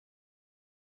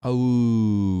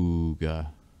Ogre.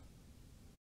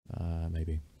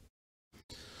 Maybe.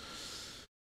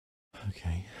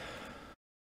 Okay.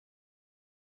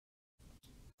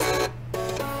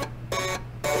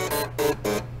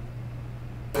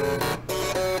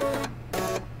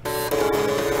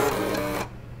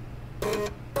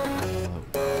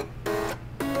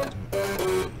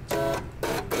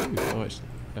 Oh, actually,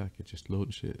 I could just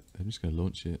launch it. I'm just going to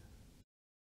launch it.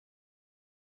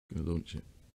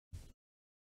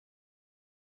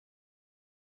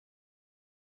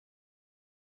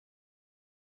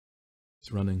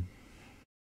 It's running.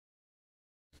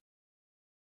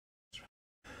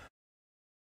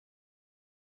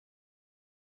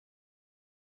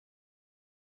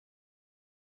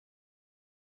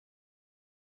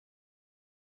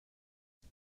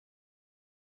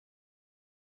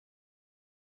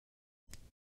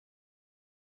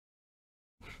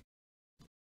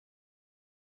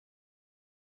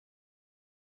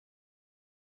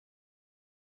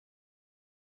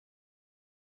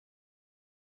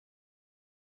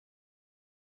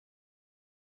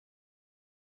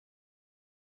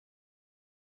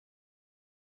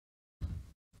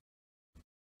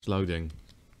 It's loading.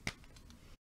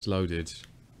 It's loaded.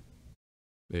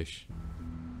 Ish.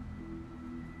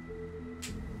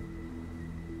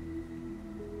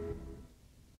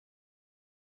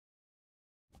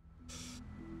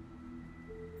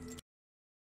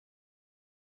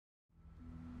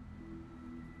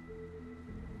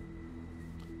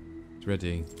 It's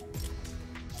ready.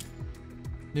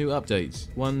 New updates.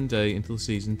 1 day until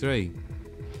season 3.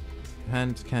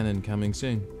 Hand cannon coming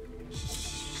soon.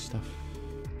 Stuff.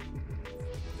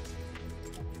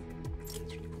 It's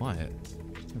really quiet.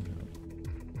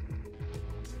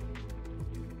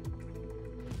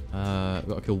 I've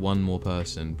got to kill one more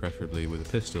person, preferably with a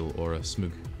pistol or a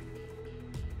smug.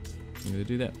 I'm gonna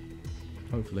do that.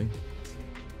 Hopefully.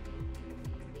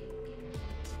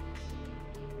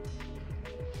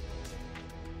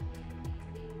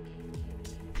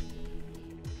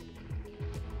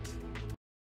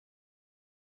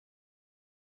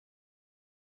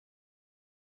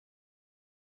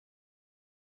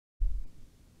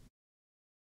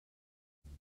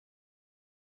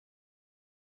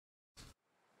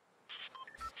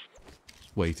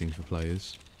 Waiting for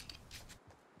players.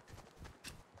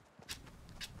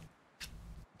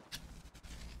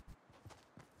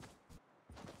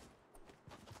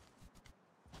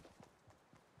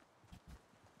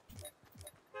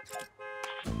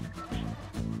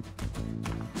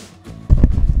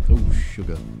 Oh,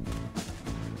 sugar.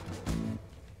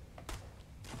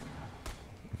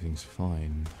 Everything's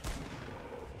fine.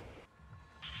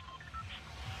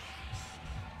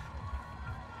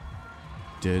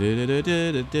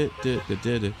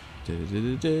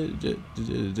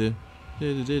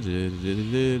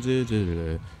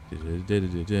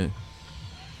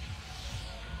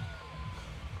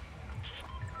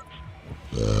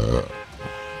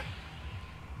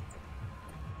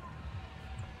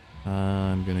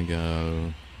 I'm gonna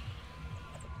go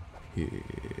here.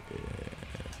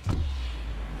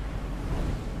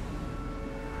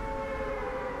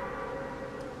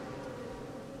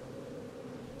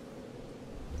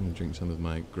 I'm gonna drink some of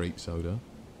my grape soda.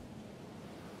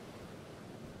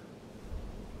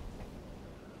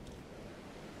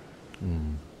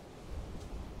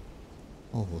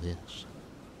 Oh, yes.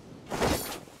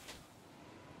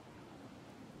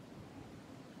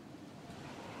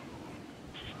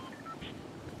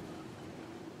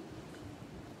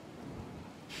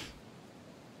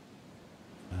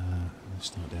 Let's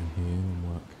start down here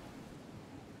and work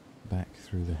back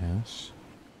through the house.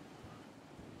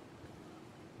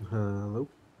 Hello?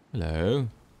 Hello.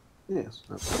 Yes.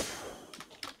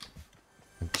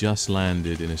 I've just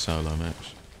landed in a solo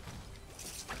match.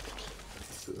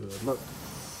 Good luck.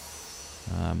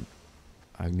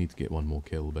 I need to get one more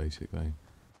kill, basically,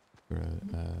 for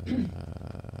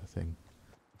a thing.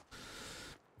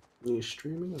 Are you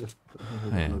streaming?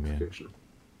 I am, yeah.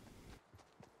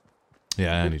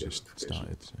 Yeah, I only just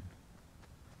started, so.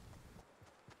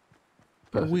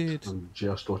 Perfect. Weird. I'm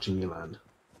just watching you land.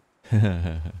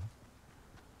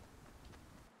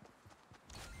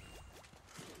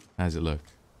 How's it look?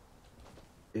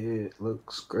 It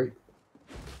looks great.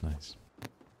 Nice.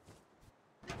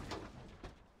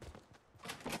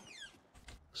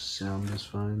 Sound is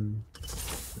fine.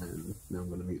 And now I'm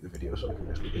going to mute the video so I can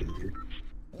actually hear you.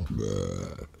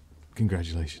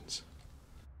 Congratulations.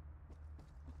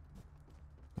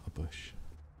 Got a bush.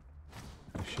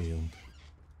 A shield.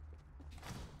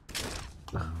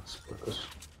 Ah, spoilers.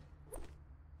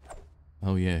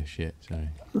 Oh yeah, shit, sorry.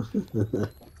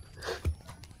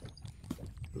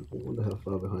 I wonder how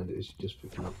far behind it is just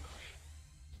picking up.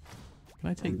 Can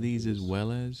I take these as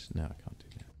well as? No, I can't do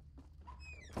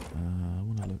that. I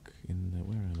want to look in there.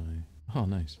 Where am I? Oh,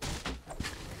 nice.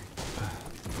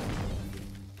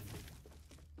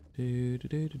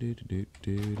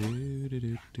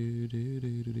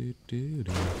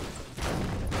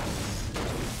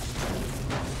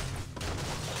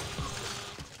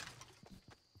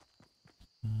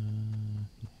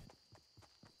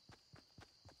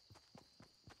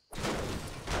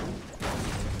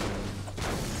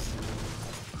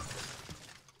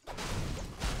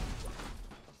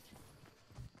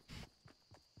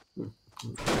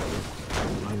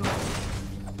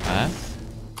 Huh?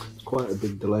 It's quite a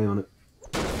big delay on it.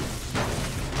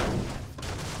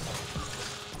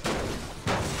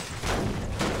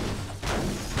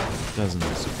 Doesn't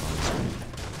surprise me.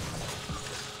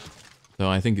 So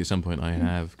I think at some point I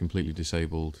have completely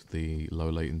disabled the low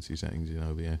latency settings in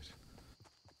OBS.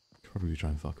 Probably try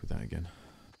and fuck with that again.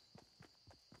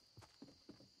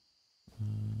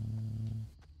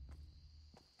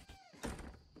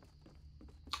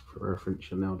 For reference,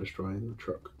 you're now destroying the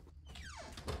truck.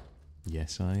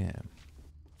 Yes, I am.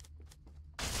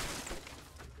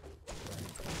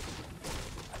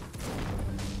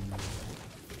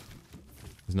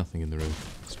 There's nothing in the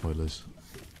roof. Spoilers.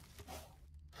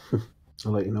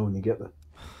 I'll let you know when you get there.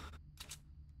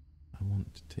 I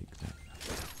want to take that.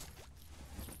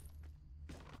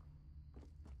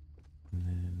 And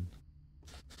then...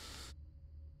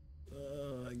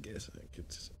 I guess I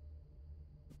could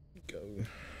go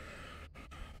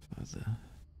further.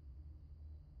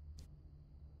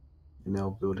 You're now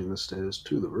building the stairs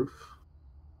to the roof.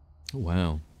 Oh,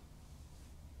 wow.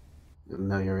 And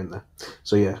now you're in there.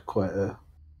 So yeah, quite a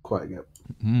gap.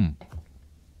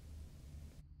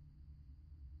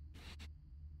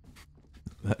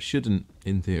 That shouldn't,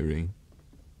 in theory,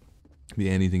 be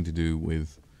anything to do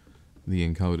with the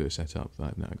encoder setup that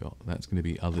I've now got. That's going to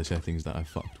be other settings that I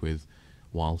fucked with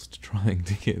whilst trying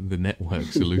to get the network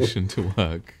solution to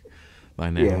work. That I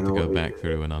now have to go back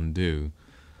through and undo.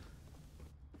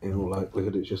 In all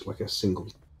likelihood, it's just like a single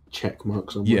check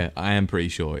mark somewhere. Yeah, I am pretty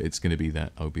sure it's going to be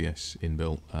that OBS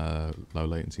inbuilt low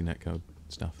latency netcode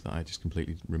stuff that I just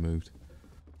completely removed.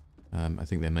 I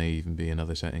think there may even be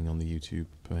another setting on the YouTube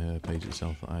page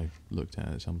itself that I looked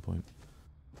at some point.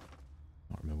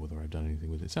 I don't remember whether I've done anything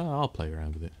with it, so I'll play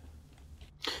around with it.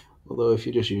 Although if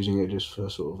you're just using it just for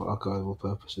sort of archival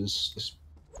purposes, this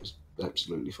is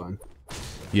absolutely fine.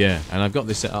 Yeah, and I've got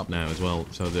this set up now as well,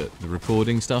 so that the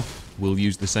recording stuff will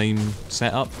use the same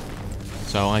setup.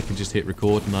 So I can just hit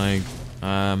record, and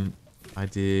I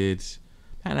did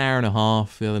about an hour and a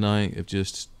half the other night of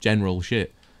just general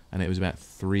shit, and it was about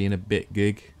 3 and a bit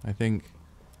gig, I think.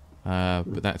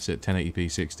 But that's at 1080p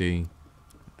 60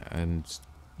 and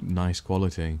nice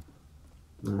quality.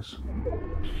 Nice.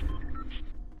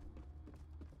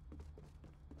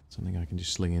 Something I can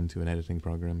just sling into an editing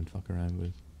program and fuck around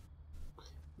with.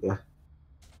 Yeah.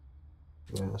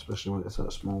 Yeah, especially when it's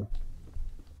that small.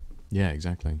 Yeah,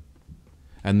 exactly.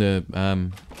 And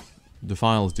the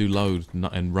files do load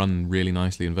and run really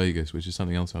nicely in Vegas, which is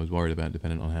something else I was worried about,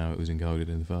 depending on how it was encoded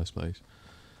in the first place.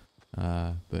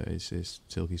 But it's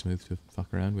silky smooth to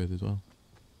fuck around with as well.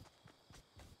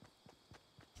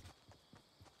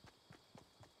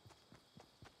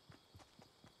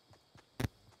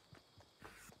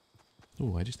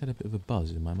 Oh, I just had a bit of a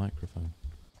buzz in my microphone.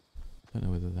 Don't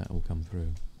know whether that will come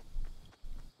through.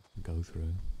 Go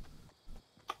through.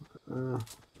 I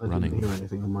didn't hear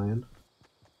anything on my end.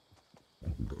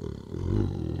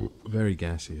 Very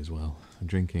gassy as well. I'm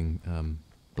drinking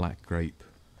black grape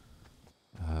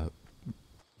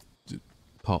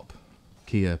pop,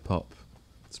 Kia pop,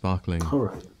 sparkling.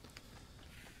 Alright.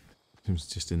 It was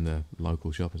just in the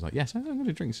local shop. I was like, yes, I'm going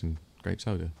to drink some grape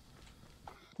soda.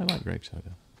 I like grape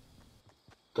soda.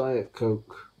 Diet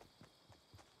Coke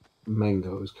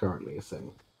mango is currently a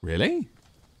thing. Really?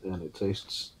 And it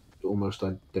tastes almost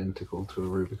identical to a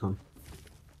Rubicon.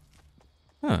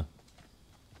 Huh.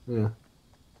 Yeah.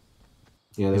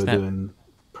 Yeah, they were doing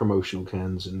promotional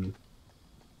cans in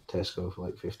Tesco for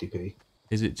like 50p.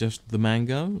 Is it just the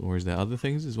mango, or is there other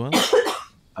things as well?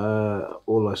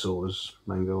 All I saw was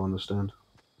mango on the stand.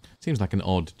 Seems like an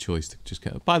odd choice to just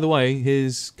get. By the way,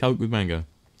 here's Coke with mango.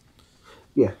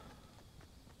 Yeah.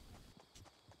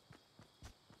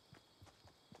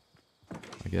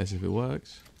 I guess if it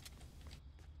works.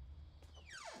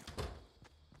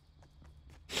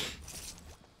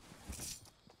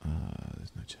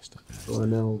 There's no chest up there.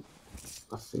 Well,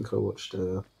 I think I watched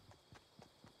Good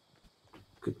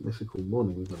Mythical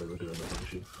Morning where they were doing a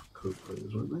bunch of Coke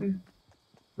players, weren't they?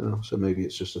 Oh, so maybe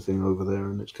it's just a thing over there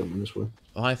and it's coming this way.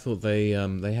 I thought they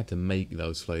had to make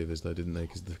those flavors though, didn't they?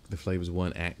 Because the flavors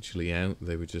weren't actually out.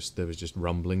 They were just there was just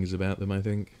rumblings about them, I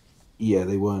think. Yeah,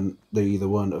 they weren't. They either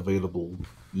weren't available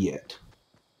yet.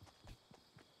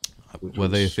 Were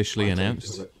they Was, officially I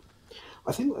announced?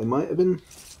 I think they might have been.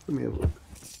 Let me have a look.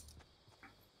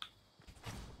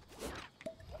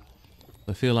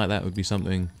 I feel like that would be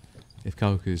something. If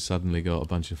Coca's suddenly got a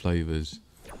bunch of flavors,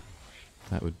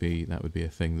 that would be a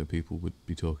thing that people would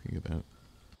be talking about.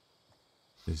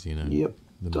 Because Yep.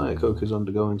 Diet more. Coke is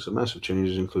undergoing some massive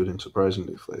changes, including surprising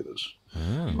new flavors.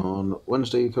 Oh. On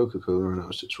Wednesday, Coca-Cola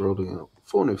announced it's rolling out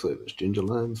 4 new flavors: ginger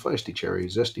lime, feisty cherry,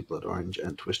 zesty blood orange,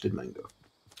 and twisted mango.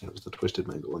 That was the twisted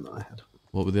mango one that I had.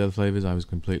 What were the other flavors? I was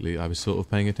sort of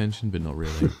paying attention, but not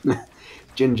really.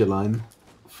 Ginger lime,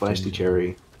 feisty Ginger.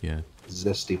 cherry, Yeah.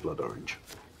 zesty blood orange.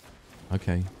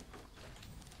 Okay.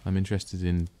 I'm interested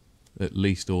in at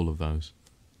least all of those.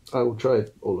 I will try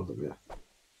all of them, yeah.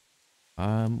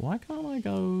 Why can't I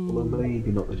go? Although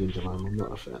maybe not the ginger lime. I'm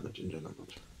not a fan of ginger that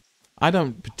much. I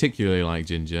don't particularly like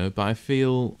ginger, but I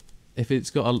feel if it's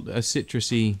got a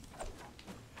citrusy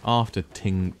after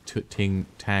tang,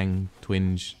 tinge,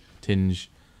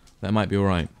 that might be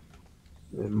alright.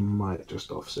 It might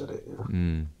just offset it,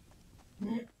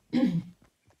 yeah.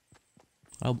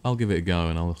 I'll give it a go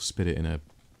and I'll spit it in a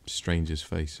stranger's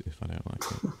face if I don't like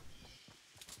it.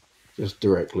 Just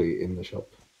directly in the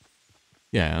shop.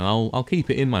 Yeah, and I'll keep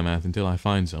it in my mouth until I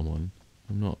find someone.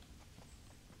 I'm not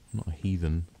a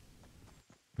heathen.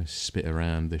 I spit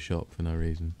around the shop for no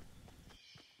reason.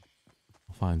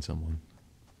 I'll find someone.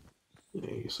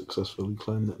 Yeah, you successfully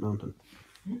climbed that mountain.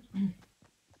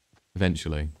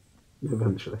 Eventually.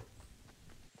 Eventually.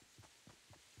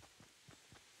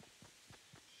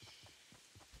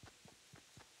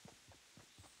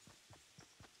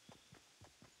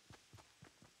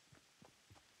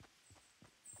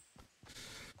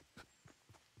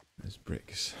 There's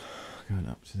bricks going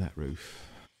up to that roof.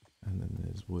 And then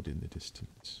there's wood in the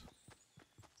distance.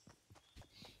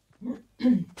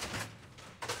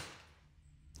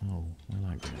 Oh, I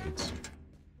like grenades.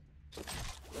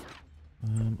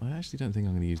 I actually don't think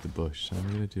I'm going to use the bush, so I'm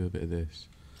going to do a bit of this.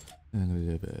 And I'm going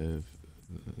to do a bit of...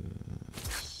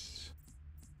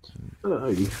 I don't know,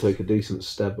 you could take a decent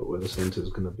stab at where the centre's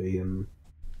going to be and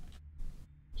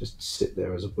just sit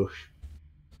there as a bush.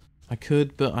 I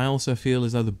could, but I also feel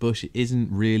as though the bush isn't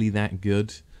really that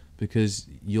good because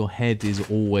your head is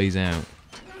always out.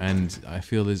 And I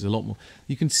feel there's a lot more...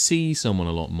 You can see someone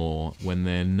a lot more when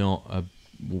they're not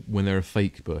when they're a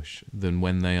fake bush than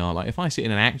when they are... Like, if I sit in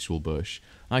an actual bush,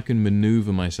 I can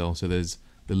maneuver myself so there's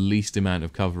the least amount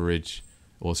of coverage...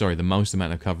 Or, sorry, the most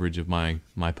amount of coverage of my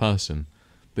person.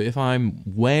 But if I'm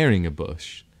wearing a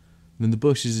bush, then the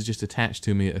bush is just attached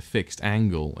to me at a fixed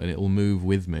angle and it will move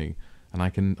with me. And I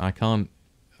can't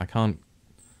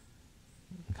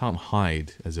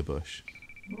hide as a bush.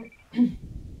 I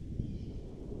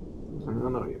know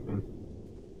what you mean.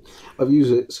 I've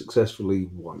used it successfully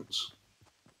once.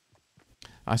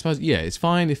 I suppose, yeah, it's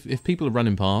fine if people are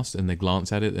running past and they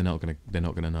glance at it, they're not gonna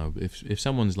know. But if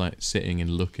someone's like sitting and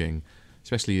looking,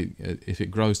 especially if it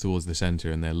grows towards the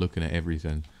center and they're looking at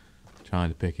everything, trying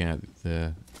to pick out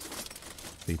the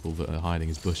people that are hiding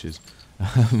as bushes,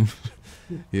 I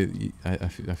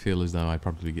feel as though I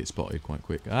probably get spotted quite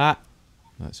quick. Ah,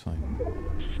 that's fine.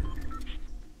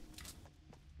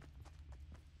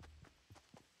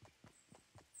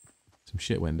 Some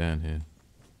shit went down here.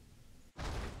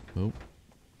 Oh,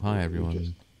 hi everyone. You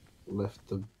just left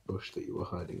the bush that you were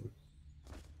hiding in.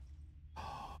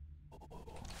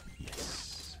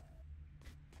 Yes.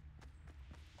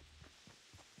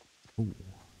 Oh.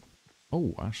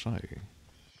 Oh, I say.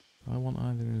 Do I want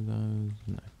either of those?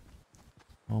 No.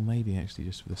 Or maybe actually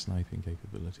just for the sniping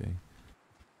capability.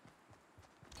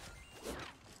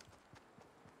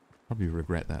 Probably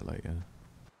regret that later.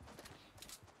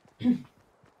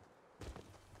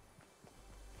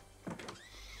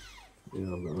 Yeah,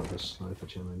 I've got another sniper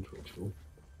challenge which will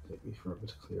take me forever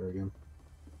to clear again.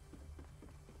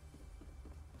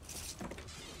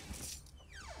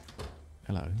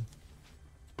 Hello.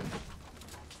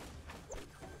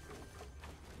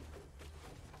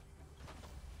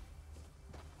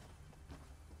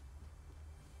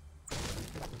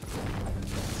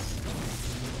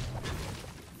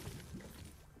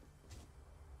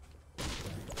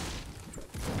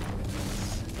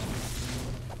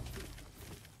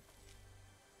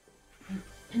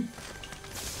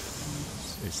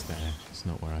 It's there. It's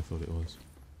not where I thought it was.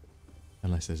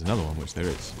 Unless there's another one, which there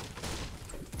is.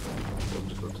 I've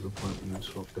just got to the point where you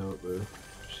swapped out the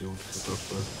shield for the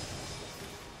crossbow.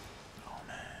 Oh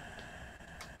man.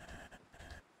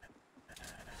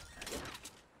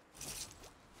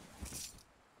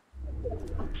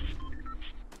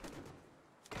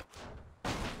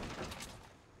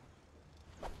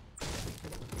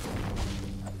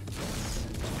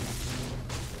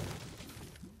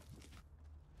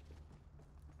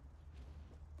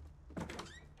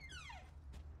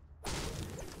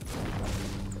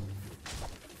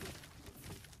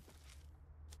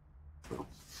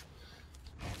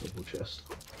 double chest.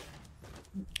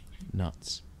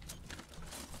 Nuts.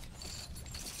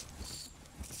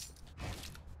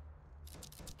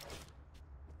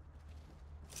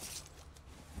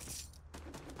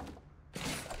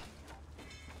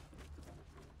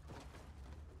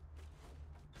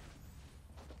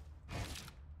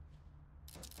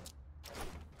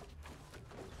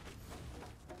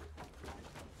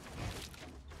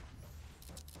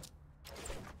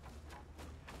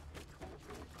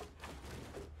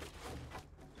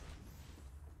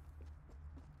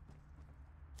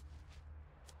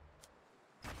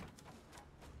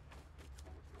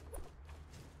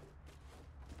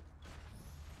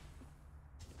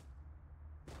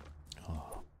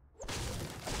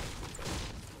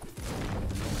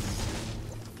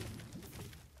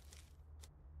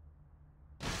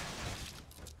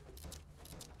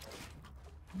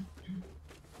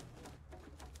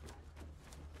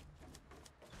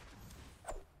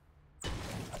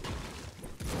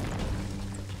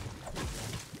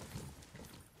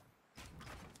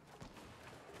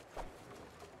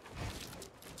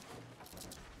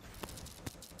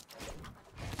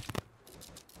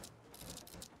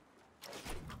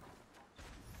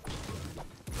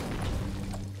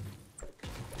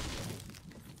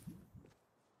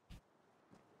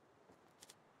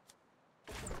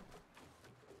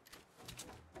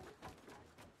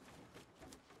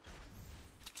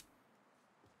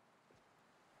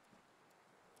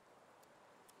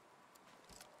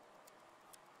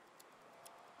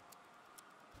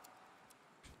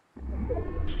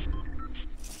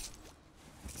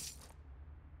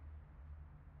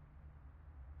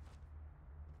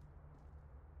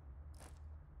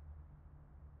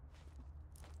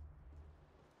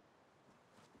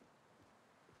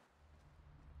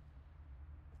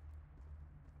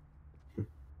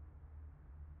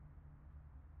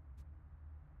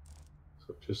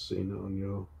 So I've just seen it on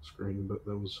your screen, but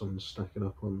there was some stacking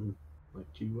up on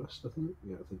like G West, I think.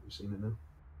 Yeah, I think we've seen it now.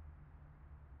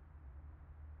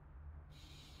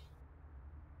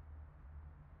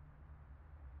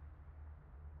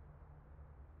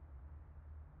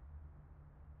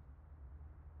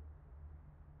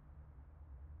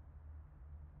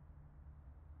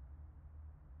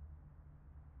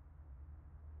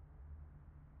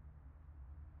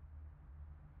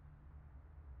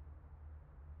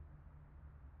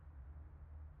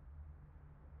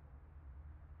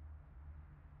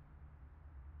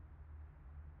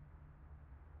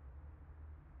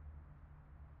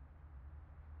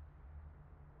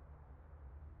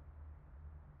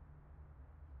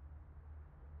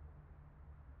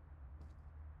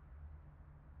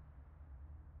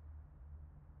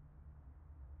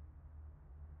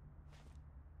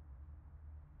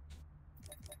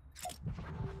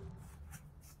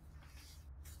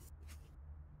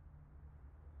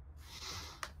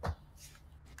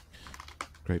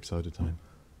 Grape soda time.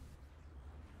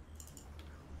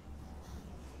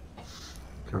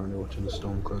 Currently watching the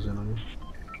storm close in on you.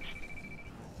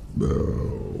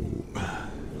 No.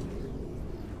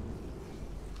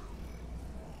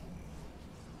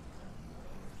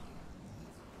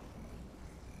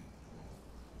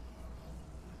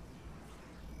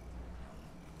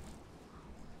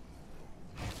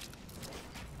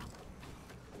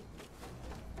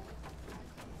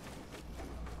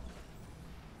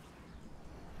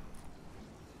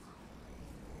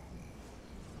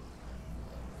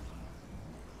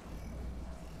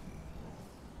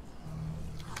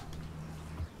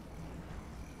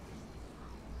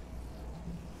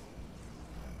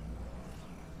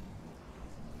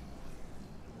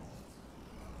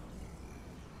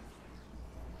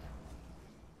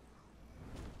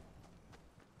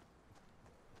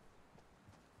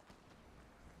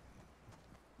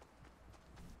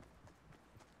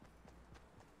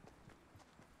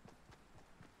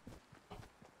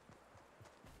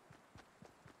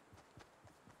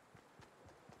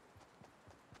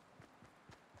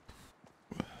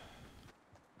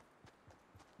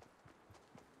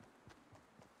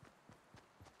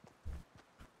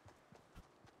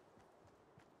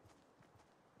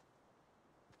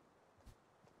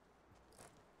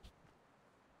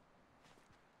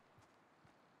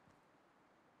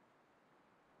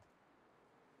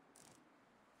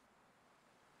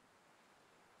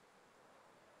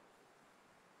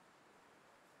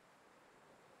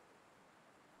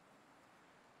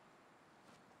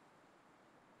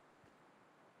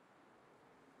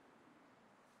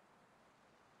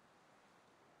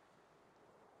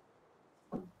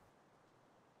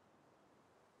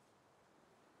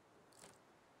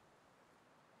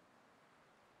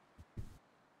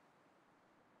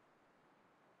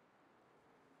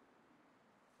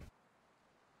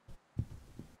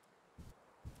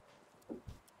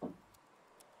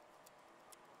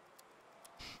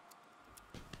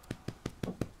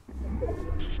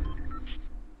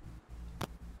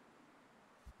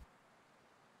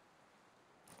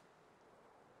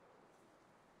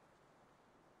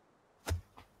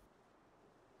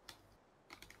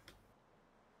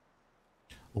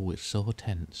 Oh, it's so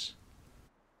tense.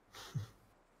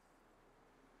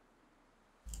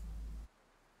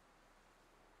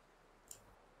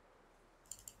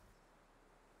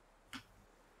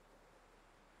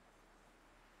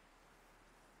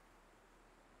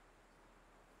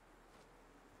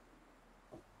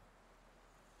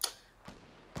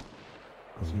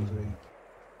 I was going to say,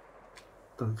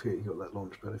 don't forget you got that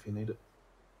launch pad if you need it.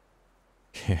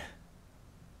 Yeah.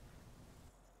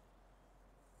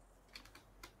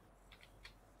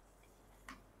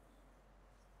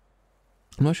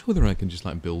 I'm not sure whether I can just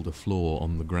like build a floor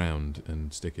on the ground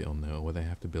and stick it on there, or whether I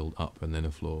have to build up and then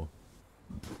a floor.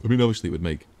 I mean, obviously it would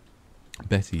make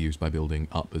better use by building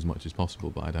up as much as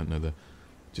possible, but I don't know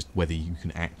just whether you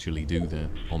can actually do that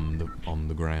on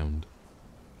the ground.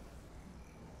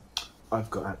 I've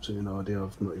got absolutely no idea.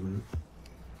 I've not even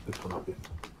picked one up yet.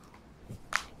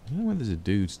 I don't know whether there's a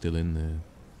dude still in there,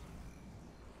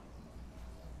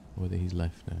 or whether he's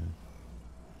left now.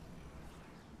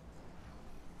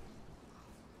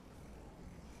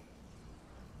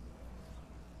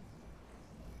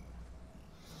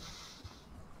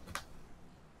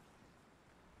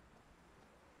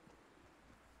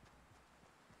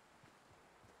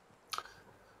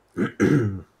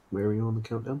 Where are you on the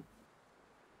countdown?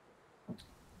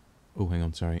 Oh, hang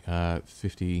on, sorry.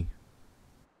 51.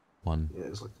 Yeah,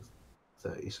 it's like a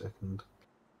 30-second.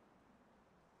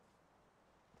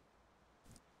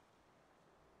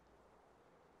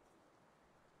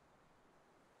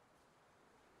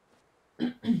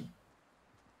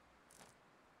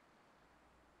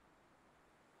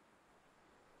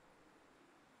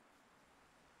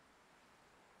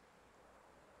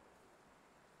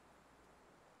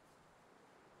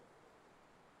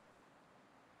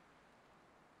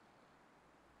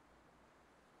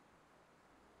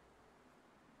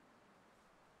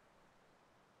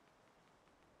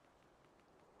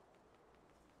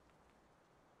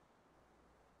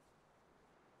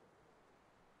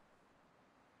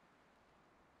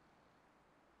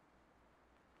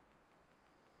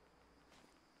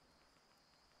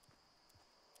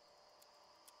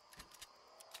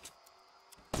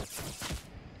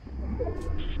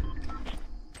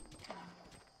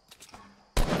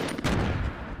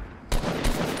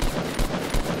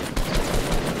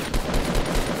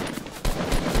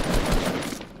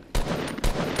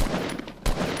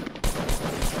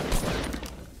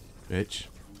 Bitch.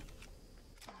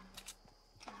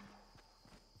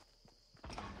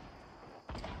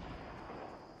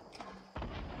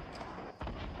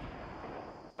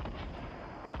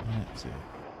 That's it.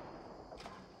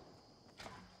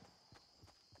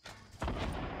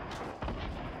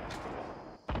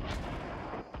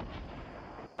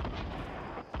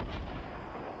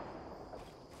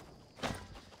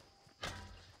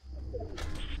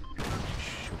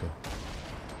 Sugar.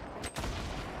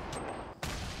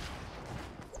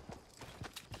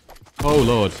 Oh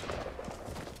Lord.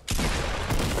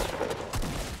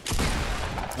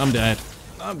 I'm dead.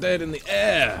 I'm dead in the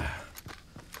air.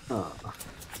 Ah.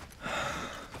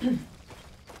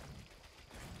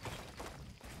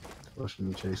 Watching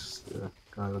me chase the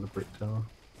guy with the brick tower.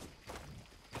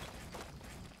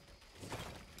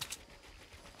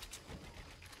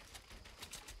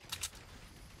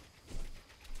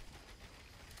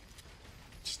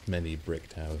 Just many brick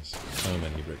towers. So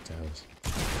many brick towers.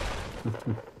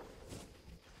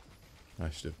 I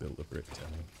should have built a brick tower.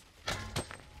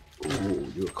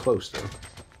 Ooh, you were close though.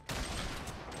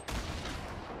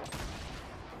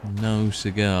 No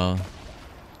cigar.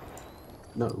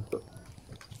 No, but...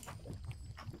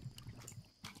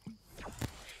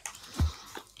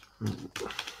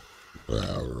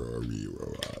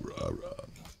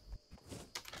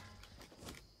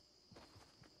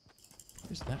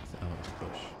 What's that? Oh, it's a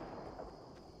bush.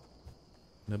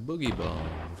 And a boogie bomb.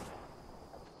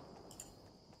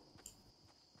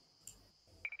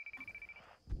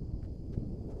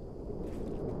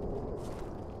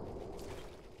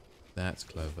 That's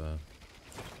clever.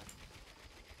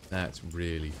 That's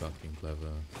really fucking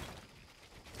clever.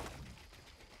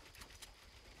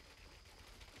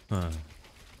 Huh.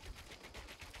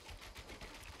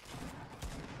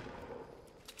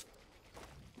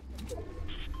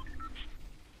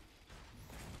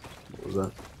 What was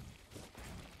that?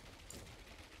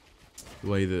 The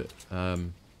way that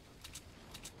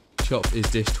Chop is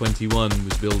Dish 21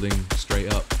 was building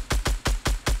straight up.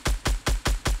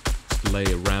 Just lay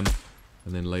a ramp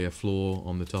and then lay a floor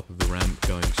on the top of the ramp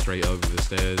going straight over the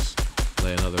stairs,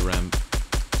 lay another ramp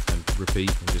and repeat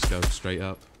and just go straight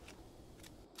up.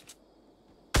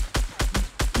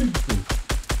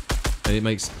 And it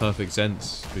makes perfect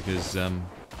sense because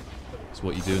it's It's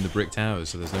what you do in the brick towers,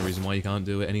 so there's no reason why you can't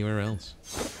do it anywhere else.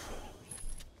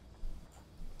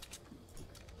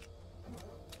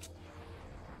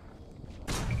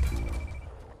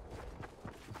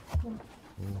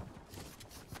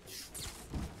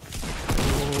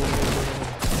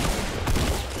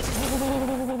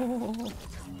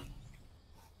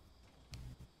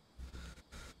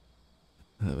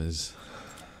 That was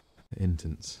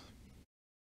intense.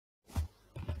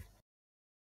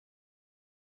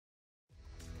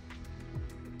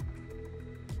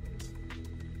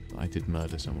 I did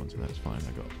murder someone, so that's fine.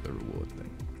 I got the reward thing.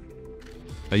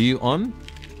 Are you on?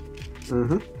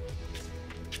 Mm-hmm.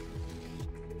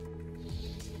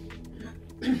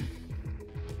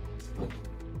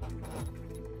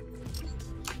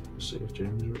 See if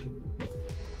James is ready.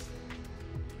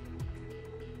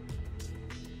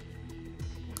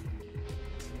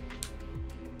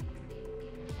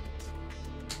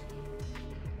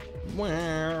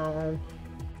 Wow.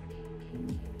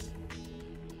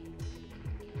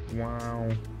 Wow.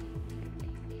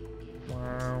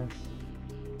 Wow. Wow.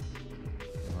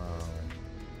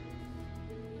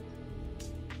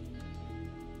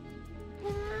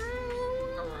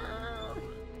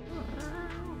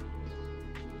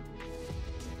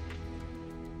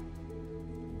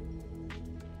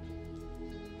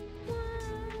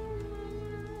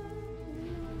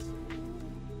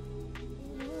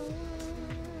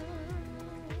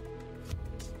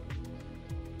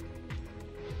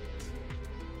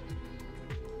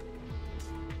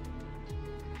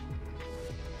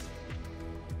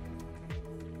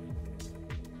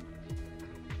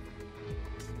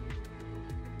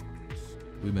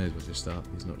 We may as well just start.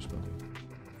 He's not responding.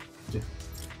 Yeah.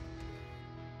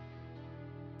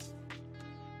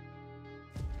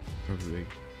 Probably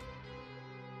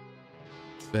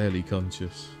barely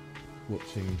conscious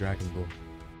watching Dragon Ball.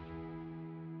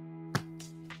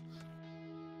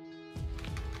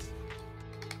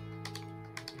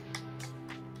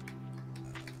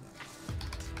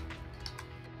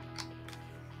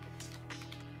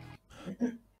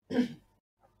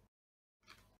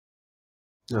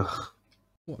 Ugh.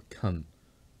 What a cunt.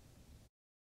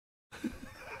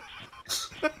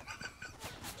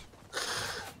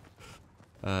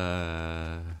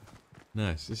 No,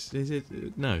 is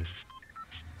it? No.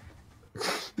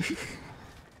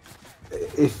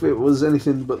 If it was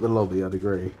anything but the lobby, I'd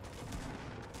agree.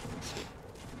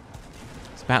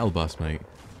 It's Battle Bus, mate.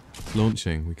 It's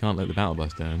launching. We can't let the Battle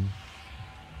Bus down.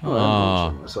 Oh, I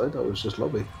on my side. That was just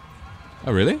lobby.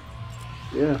 Oh, really?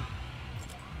 Yeah.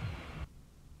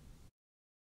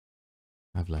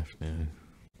 I've left now.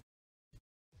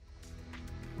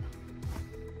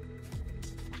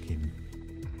 Fucking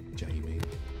Jamie.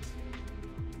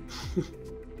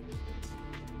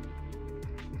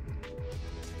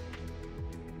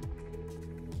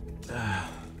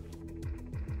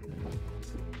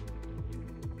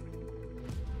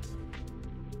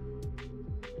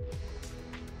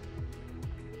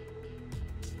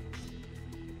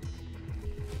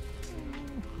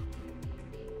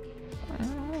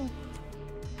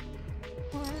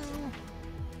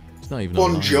 It's not even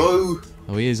online. Bonjour.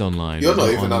 Oh, he is online. You're He's not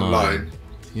even online.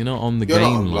 You're not on the You're not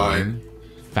game online. line,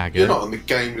 faggot. You're not on the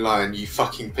game line, you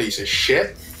fucking piece of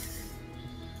shit.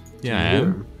 Yeah, I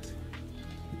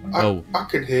am. I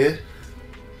can hear.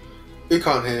 Who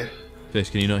can't hear? Fish,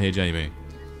 can you not hear Jamie?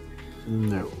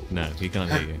 No. No, he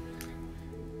can't hear you.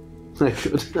 I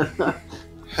could.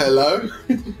 Hello?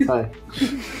 Hi.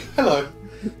 Hello.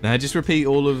 Now, just repeat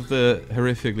all of the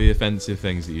horrifically offensive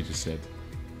things that you just said.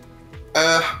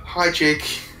 Hi Jig.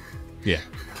 Yeah.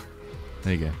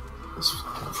 There you go. That's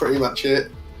pretty much it.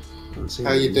 How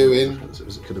How you doing? As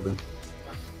it could have been.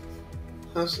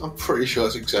 I'm pretty sure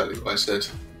that's exactly what I said.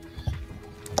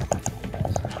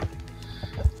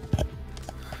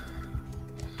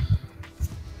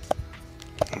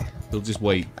 We'll just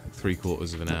wait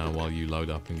 3/4 of an hour while you load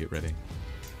up and get ready.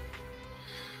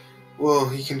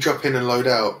 Well, you can drop in and load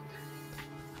out.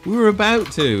 We were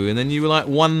about to, and then you were like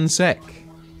 1 sec.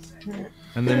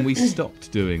 And then we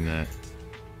stopped doing that.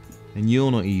 And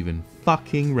you're not even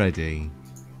fucking ready.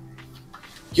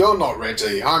 You're not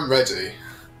ready. I'm ready.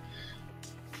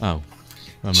 Oh. I'm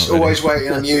not Just ready. always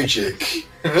waiting on you, Jig.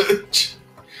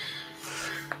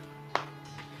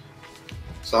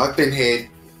 So I've been here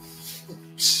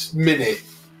minute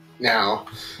now.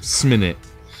 Sminute.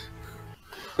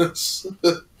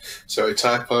 Sorry,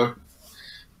 typo.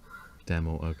 Damn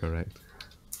autocorrect.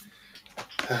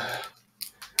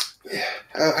 Yeah,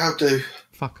 how do?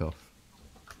 Fuck off.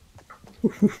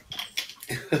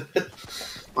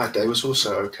 My day was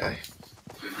also okay.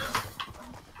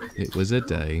 It was a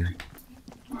day.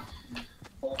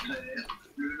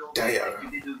 Dayo.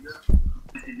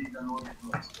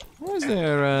 is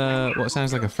there what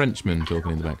sounds like a Frenchman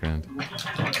talking in the background?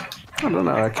 I don't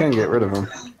know. I can get rid of him.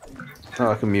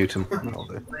 Oh, I can mute him. That'll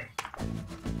do.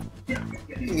 I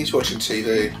think he's watching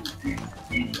TV.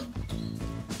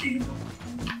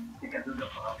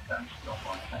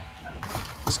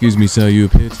 Excuse me, sir, you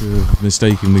appear to have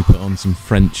mistakenly put on some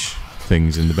French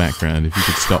things in the background. If you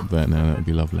could stop that now, that would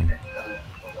be lovely.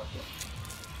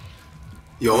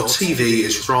 Your TV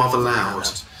is rather loud.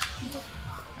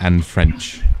 And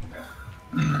French.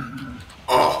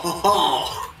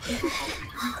 Oh,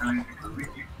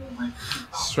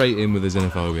 Straight in with the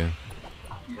xenophobia.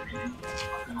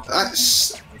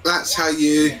 that's how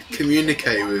you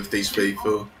communicate with these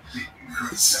people.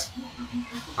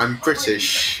 I'm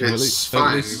British. Well, It's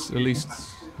fine. at least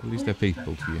they're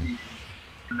people to you.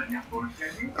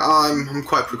 I'm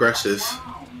quite progressive.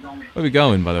 Where are we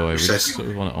going, by the way? We're just sort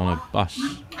of on a bus.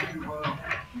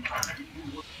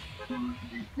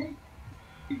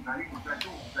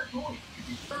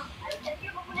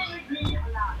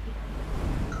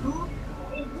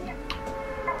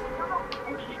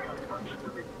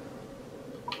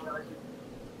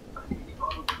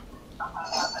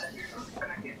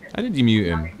 How did you mute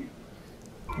him?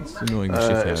 It's annoying the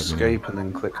shit out of me. Escape and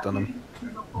then clicked on him.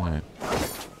 Right.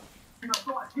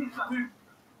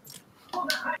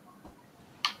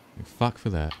 Fuck for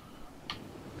that.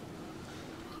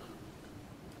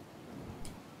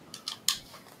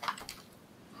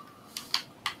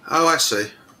 Oh, I see.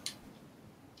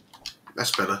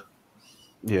 That's better.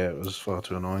 Yeah, it was far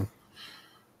too annoying.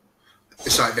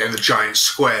 It's like they're the giant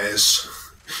squares.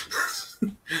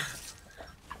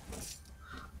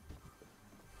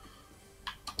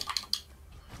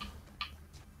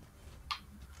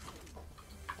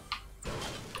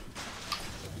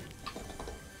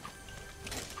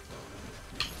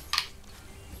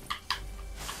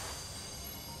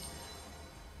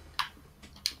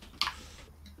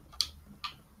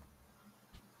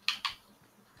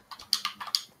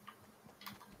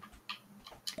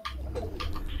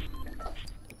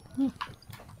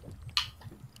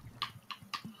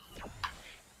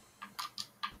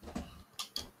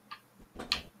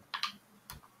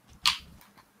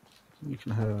 You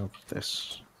can have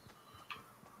this.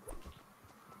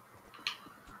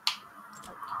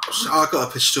 So I got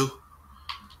a pistol.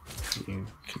 You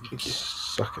can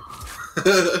suck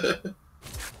it.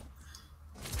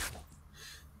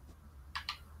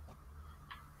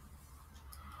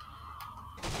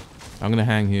 I'm gonna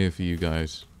hang here for you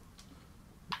guys.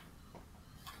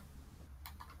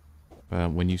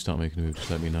 When you start making a move,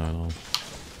 just let me know and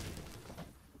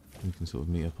we can sort of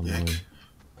meet up on the way.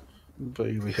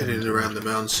 Baby Heading around the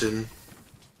mountain.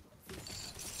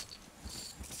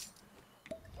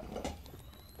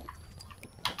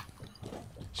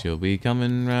 She'll be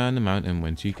coming round the mountain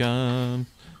when she comes.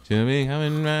 She'll be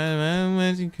coming round the mountain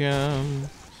when she comes.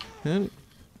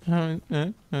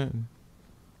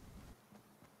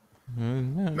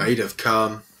 Made of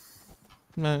calm.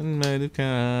 Mountain made of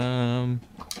calm.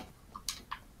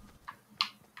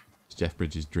 It's Jeff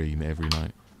Bridges' dream every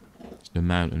night. It's the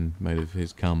mountain made of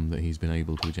his cum that he's been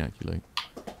able to ejaculate.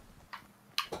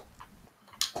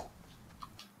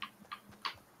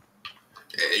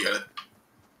 Yeah, you got it.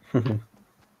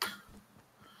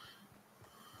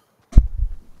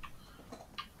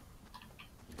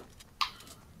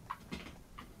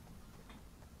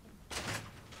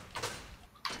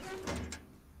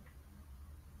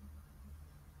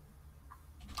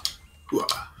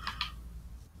 Hooah.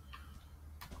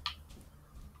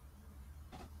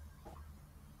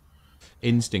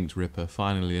 Instinct Ripper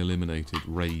finally eliminated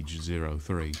Rage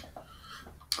 03.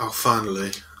 Oh,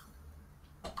 finally.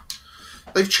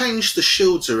 They've changed the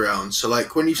shields around, so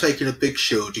like when you're taking a big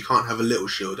shield, you can't have a little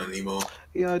shield anymore.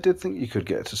 Yeah, I did think you could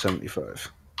get it to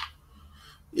 75.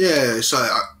 Yeah, it's like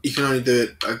you can only do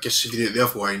it, I guess, if you do it the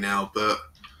other way now, but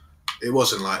it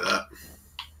wasn't like that.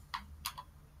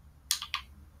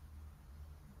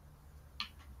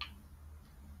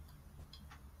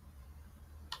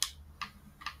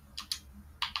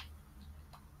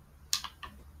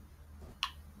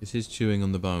 Is his chewing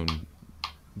on the bone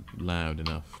loud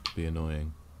enough to be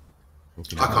annoying?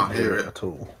 I can't hear it at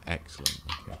all. Excellent,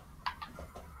 okay.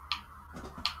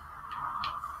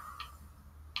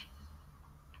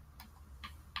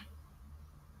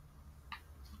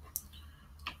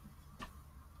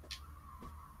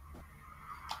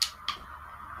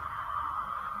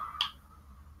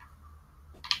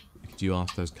 Could you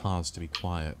ask those cars to be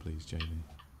quiet, please, Jamie?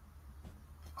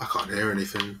 I can't hear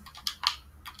anything.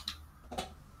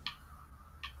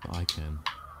 But I can.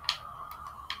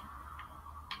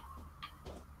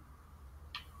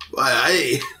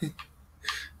 Hey!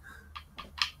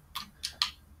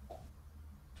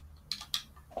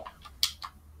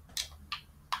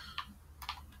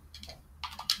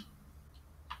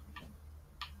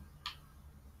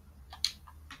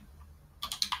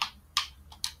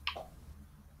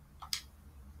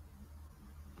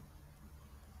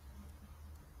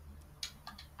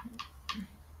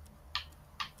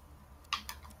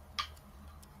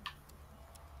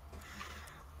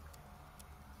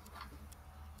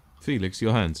 Felix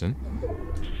Johansson.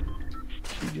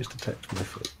 She just attacked my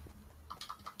foot.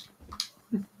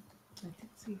 I did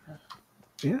see her.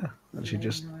 Yeah, and she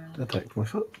just attacked my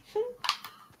foot.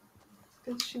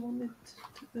 Because she wanted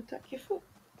to attack your foot.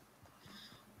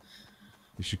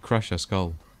 You should crush her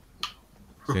skull. It's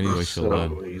the only way she'll learn.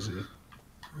 So easy.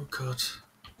 Oh god.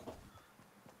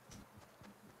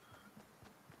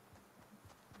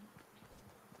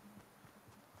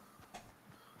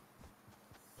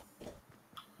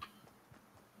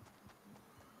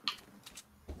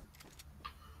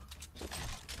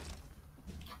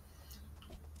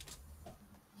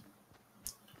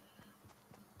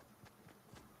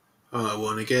 I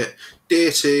want to get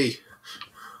dirty.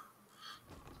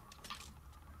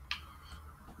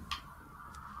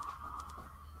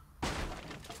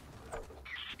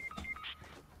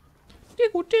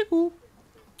 Tickle, tickle.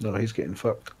 No, he's getting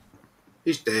fucked.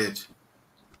 He's dead.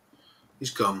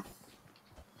 He's gone.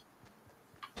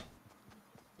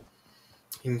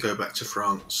 He can go back to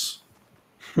France.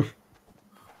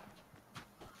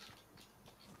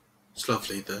 It's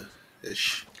lovely, the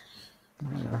ish.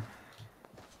 Yeah.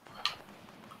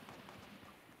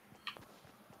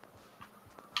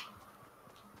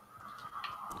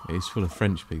 It's full of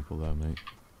French people, though, mate.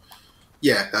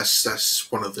 Yeah,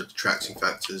 that's one of the detracting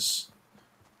factors.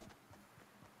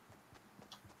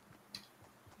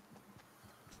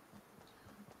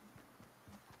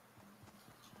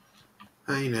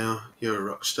 Hey now, you're a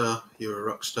rock star. You're a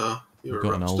rock star. You're You've a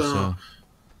got an rock star.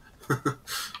 ulcer.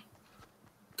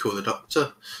 Call the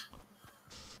doctor.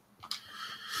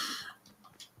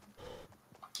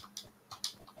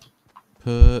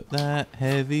 Put that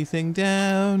heavy thing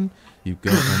down. You've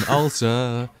got an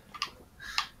ulcer.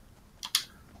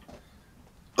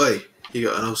 Oi, you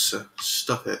got an ulcer.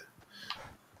 Stop it.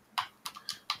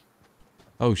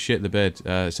 Oh shit, the bed.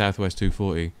 Southwest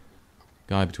 240.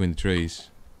 Guy between the trees.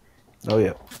 Oh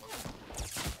yeah.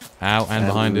 Out and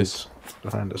behind us.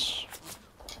 Behind us.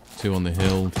 Two on the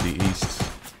hill to the east.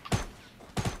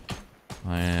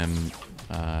 I am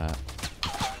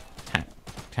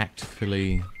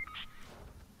tactfully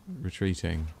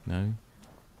retreating. No?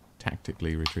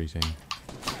 Tactically retreating.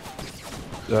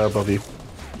 Above you.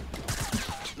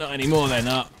 Not anymore, they're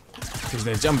not. Because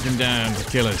they're jumping down to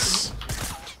kill us.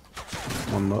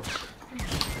 One knock.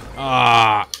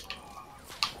 Ah!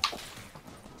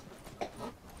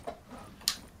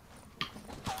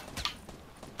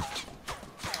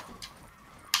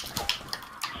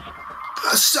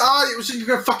 It was using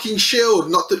a fucking shield,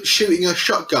 not shooting a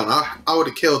shotgun. I would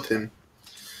have killed him.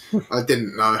 I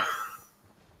didn't know.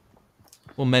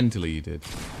 Well, mentally you did.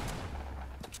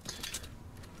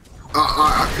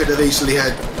 I could have easily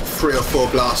had 3 or 4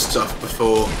 blasts off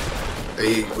before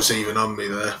he was even on me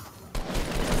there.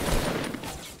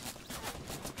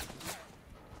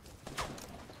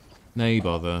 Nay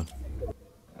bother.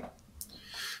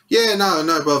 Yeah,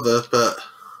 no bother, but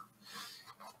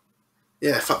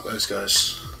yeah, fuck those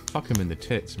guys. Fuck him in the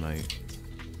tits, mate.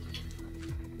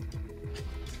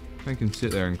 They can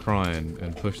sit there and cry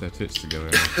and push their tits together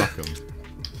and fuck them.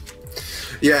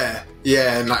 Yeah,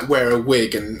 and like wear a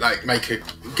wig and like make a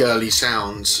girly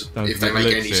sound if they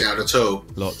make any sound at all.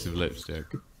 Lots of lipstick.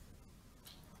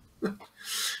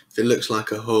 If it looks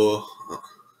like a whore,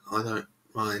 I don't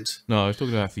mind. No, I was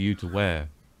talking about for you to wear.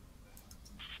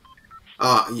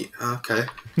 Ah, yeah, okay.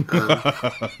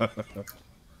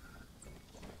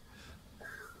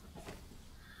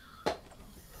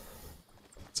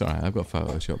 It's alright, I've got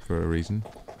Photoshop for a reason.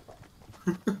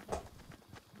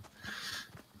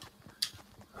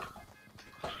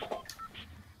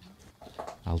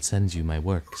 I'll send you my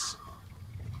works.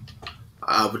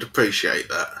 I would appreciate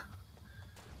that.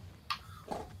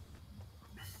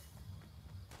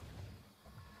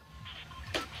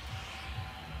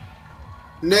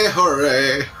 Ne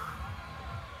hurry.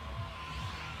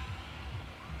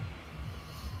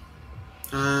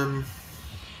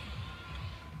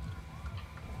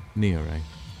 Neo Ray.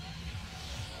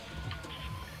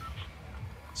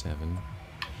 7.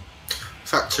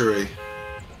 Factory.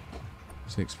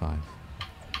 6-5.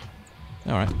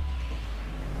 Alright.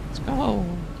 Let's go.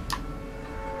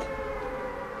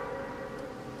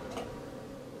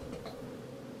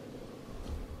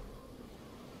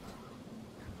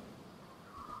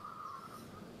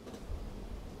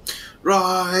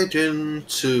 Right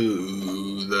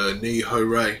into the Neho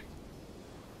Ray.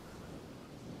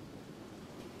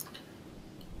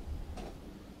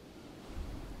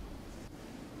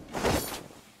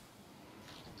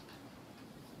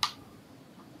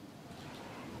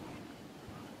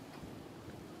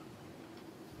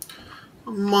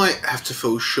 I might have to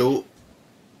fall short,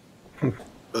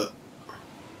 but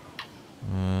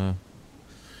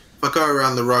If I go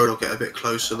around the road, I'll get a bit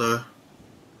closer though.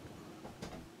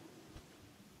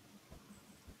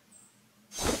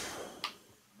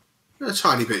 A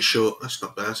tiny bit short, that's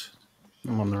not bad.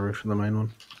 I'm on the roof of the main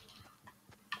one.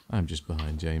 I'm just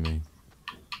behind Jamie.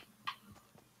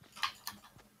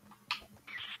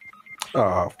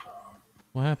 Oh,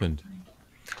 What happened?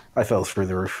 I fell through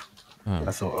the roof. Oh.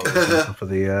 I thought I was on top of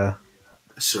the.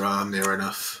 That's alright, I'm near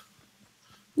enough.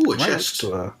 Ooh, a right next chest.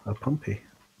 to a pumpy.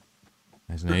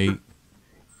 There's an 8.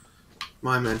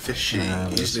 My man Fishy,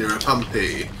 he's there's near a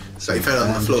pumpy. So he fell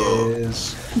on the floor.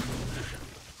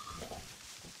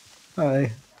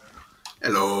 Hi.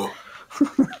 Hello.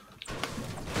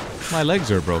 My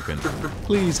legs are broken.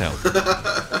 Please help.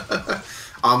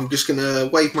 I'm just gonna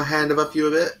wave my hand above you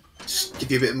a bit. Just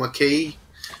give you a bit of my key.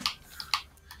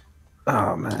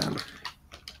 Oh man.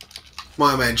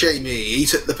 My man Jamie, he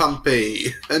took the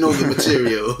pumpy and all the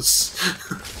materials.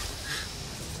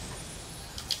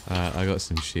 I got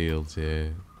some shields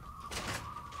here.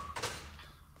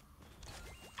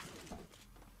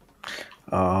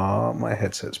 My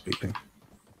headset's beeping.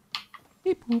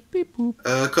 Beep boop, beep boop.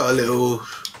 Got a little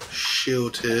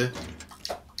shield here.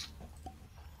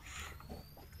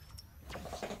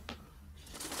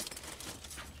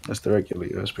 That's the regular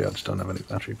USB. I just don't have any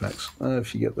battery packs.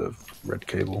 If you get the red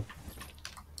cable.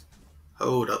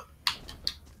 Hold up.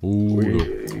 Ooh.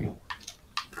 Wait.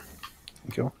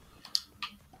 Go.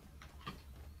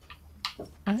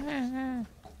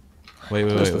 Wait.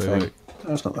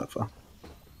 That's not that far.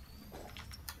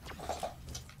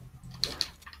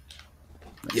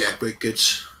 Yeah, we're good.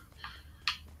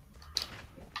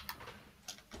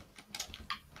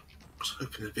 I was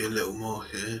hoping there'd be a little more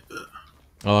here, but...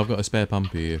 Oh, I've got a spare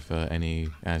pumpy if any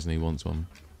Asney wants one.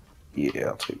 Yeah,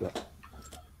 I'll take that.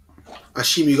 I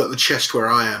assume you got the chest where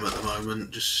I am at the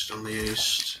moment, just on the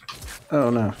east. Oh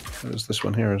no, there's this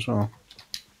one here as well.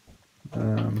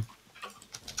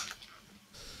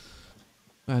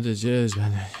 Bandages.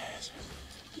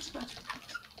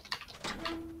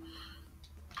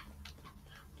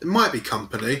 It might be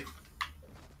company.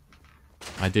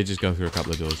 I did just go through a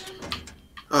couple of doors.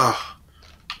 Ah,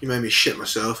 you made me shit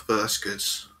myself, but that's good.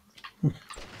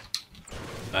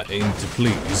 Aim to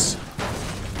please.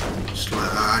 Just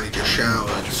like I only just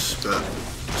showered, but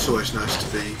it's always nice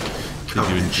to be Did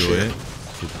covered you in enjoy shit.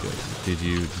 it? Did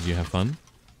you have fun?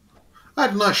 I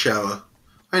had a nice shower.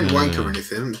 I didn't wank or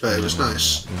anything, but it was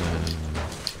nice.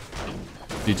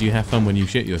 Did you have fun when you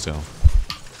shit yourself?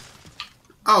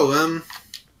 Oh,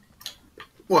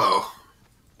 well,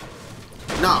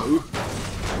 no,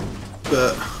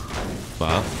 but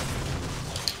But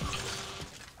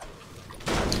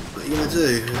what are you gonna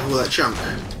do? All that junk.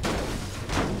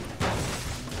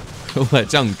 all that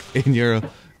junk in your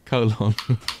colon.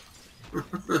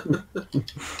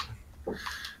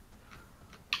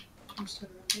 I'm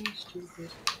sorry, I'm being stupid.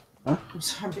 Huh? I'm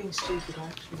sorry, I'm being stupid. I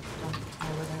actually don't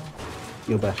power it out.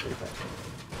 Your battery pack.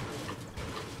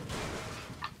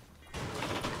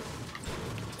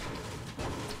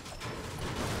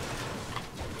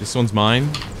 This one's mine.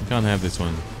 You can't have this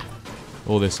one.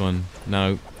 Or this one.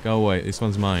 No, go away. This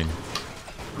one's mine.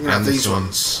 I'm gonna have this these one.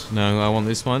 ones. No, I want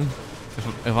this one.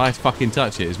 If I fucking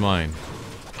touch it, it's mine.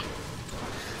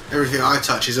 Everything I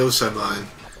touch is also mine.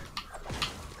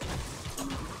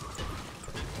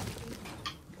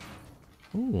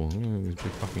 Ooh, big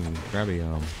fucking grabby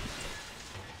arm.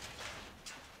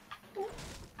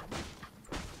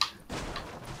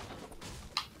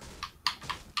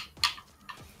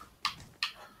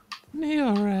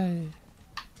 Neore.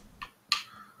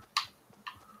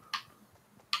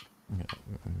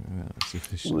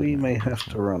 We may have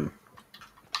to run.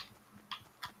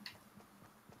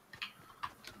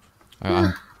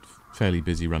 I'm fairly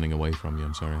busy running away from you,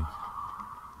 I'm sorry. I'm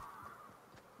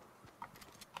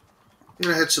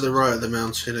gonna head to the right of the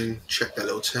mountain and check that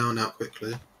little town out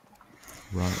quickly.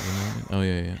 Right, oh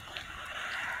yeah.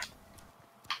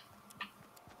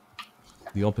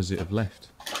 The opposite of left.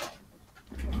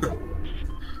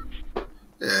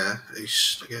 Yeah,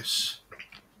 east, I guess.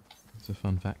 It's a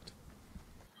fun fact.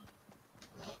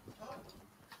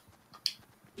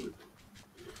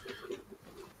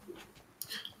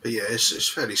 But yeah, it's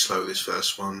fairly slow, this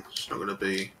first one. It's not gonna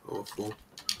be awful.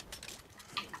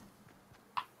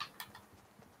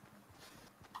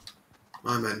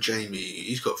 My man Jamie,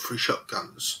 he's got 3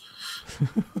 shotguns.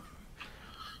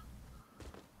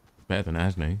 Better than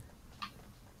Asney.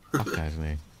 Fuck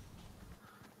Asney.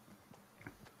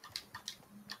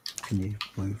 Can you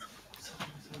move?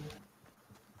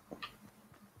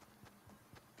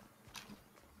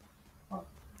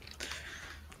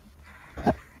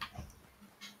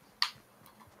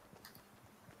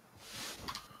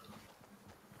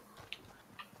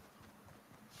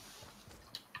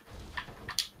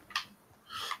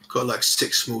 Got like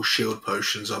 6 small shield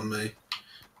potions on me.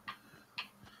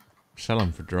 Sell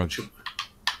them for drugs.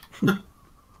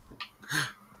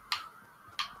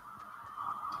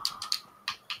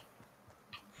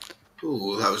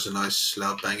 Ooh, that was a nice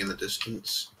loud bang in the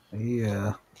distance.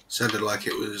 Yeah. Sounded like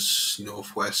it was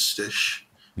northwest-ish.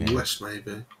 Yeah. West,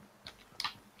 maybe.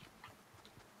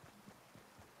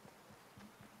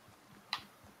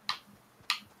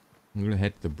 I'm gonna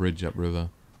head to the bridge upriver.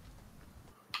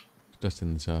 Just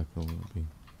in the circle. It'll be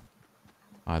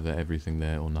either everything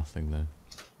there or nothing there.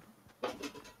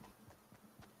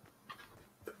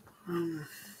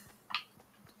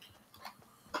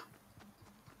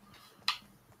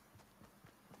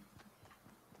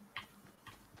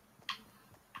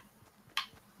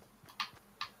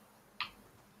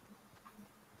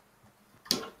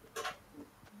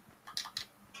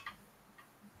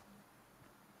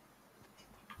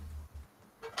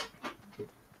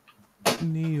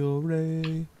 Neo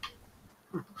Ray.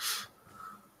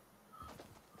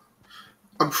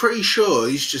 I'm pretty sure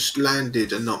he's just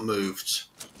landed and not moved.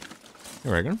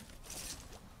 You reckon?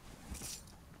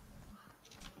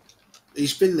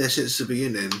 He's been there since the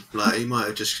beginning. Like, he might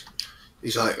have just...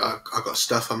 He's like, I got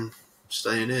stuff, I'm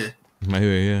staying here.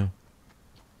 Maybe, yeah.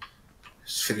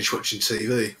 Just finish watching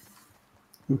TV.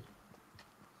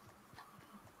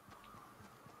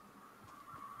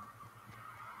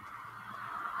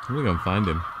 I'm gonna go and find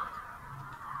him.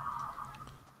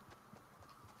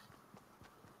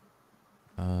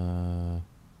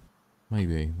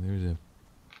 Maybe. There is a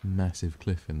massive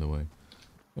cliff in the way.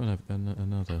 We'll have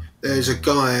another. There's a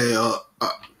guy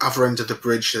other end of the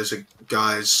bridge. There's a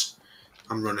guy's.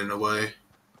 I'm running away.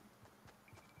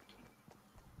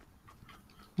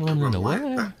 Running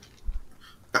away.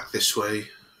 Back this way.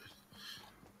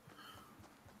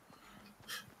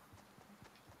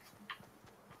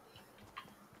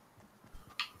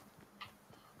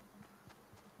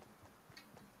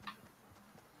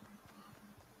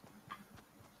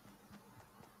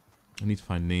 I need to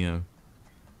find Neo.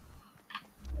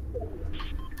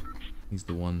 He's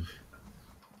the one.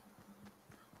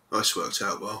 This worked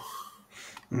out well.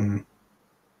 Mm.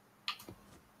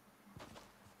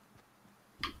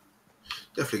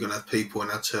 Definitely gonna have people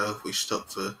in our tail if we stop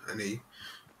for any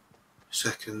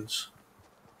seconds.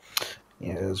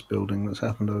 Yeah, there's building that's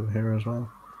happened over here as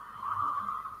well.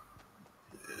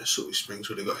 Yeah, Salty Springs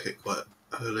would have got hit quite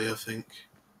early, I think.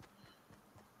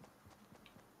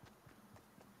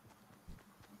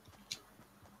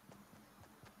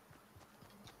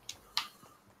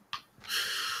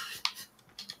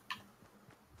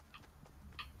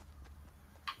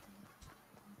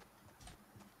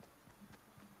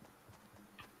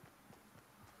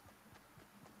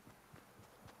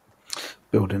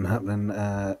 Building happening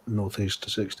northeast to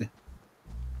 60.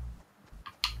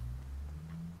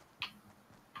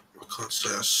 I can't say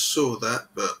I saw that,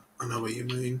 but I know what you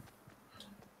mean.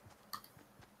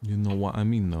 You know what I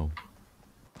mean, though.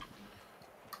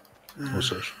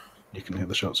 Also, you can hear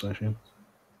the shots, I assume.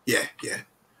 Yeah. Yeah,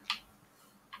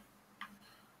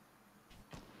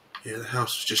 the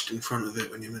house was just in front of it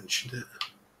when you mentioned it.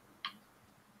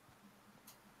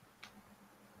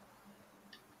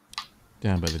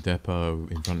 Down by the depot,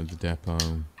 in front of the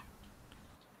depot.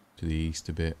 To the east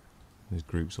a bit. There's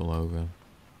groups all over.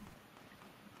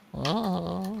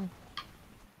 Oh.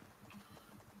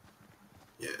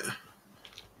 Yeah.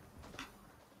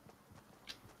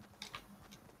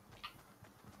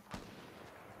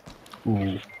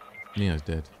 Ooh. Neo's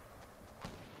dead.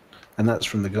 And that's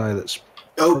from the guy that's...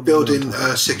 Oh, building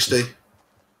 60.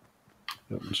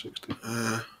 Building 60.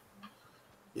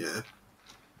 Yeah.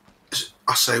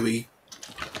 I say we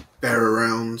bear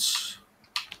around.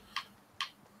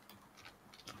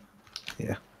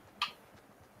 Yeah.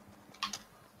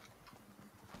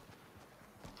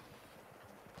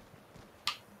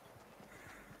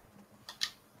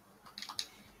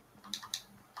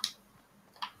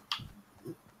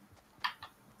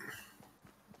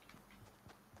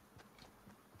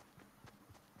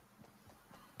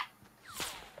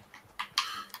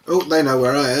 Oh, they know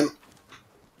where I am.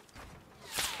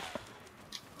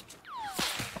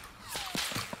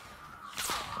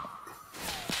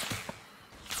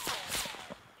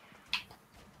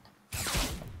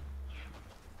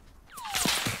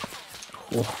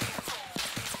 Oh,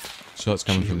 Shots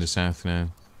coming from the south now.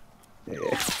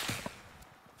 yeah.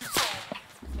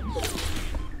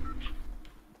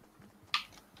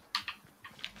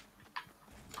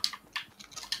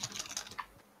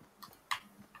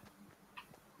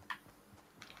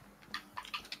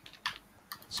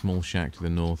 Small shack to the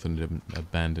north and an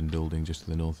abandoned building just to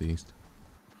the northeast.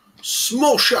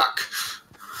 Small shack!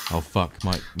 Oh fuck,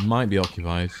 might be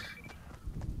occupied.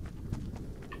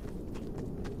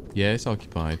 Yeah, it's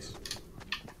occupied.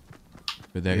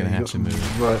 But they're Yeah, gonna you have got to some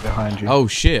move. right behind you. Oh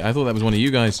shit! I thought that was one of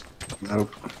you guys.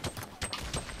 Nope.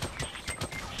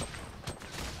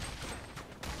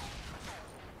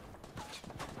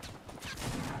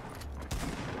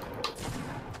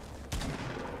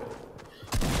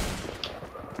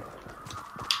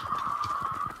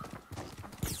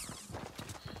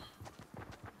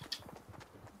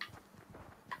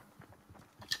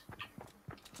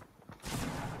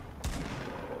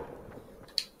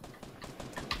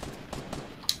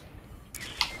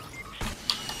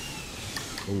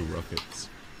 Oh, rockets.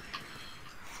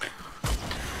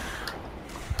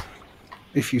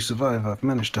 If you survive, I've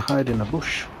managed to hide in a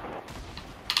bush.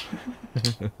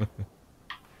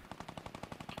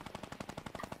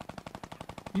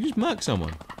 You just murk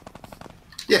someone.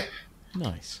 Yeah,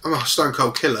 Nice. I'm a stone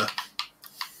cold killer.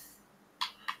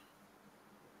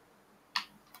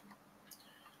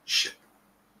 Shit.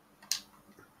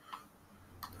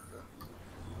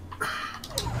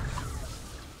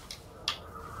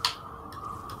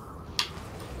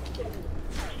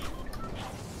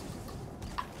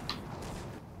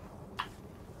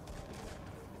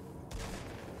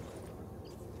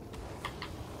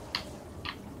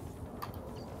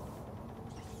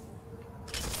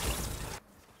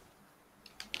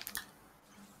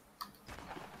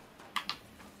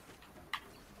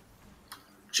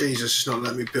 Jesus, it's not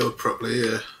letting me build properly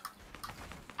here.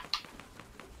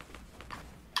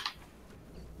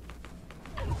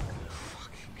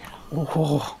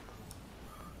 Oh.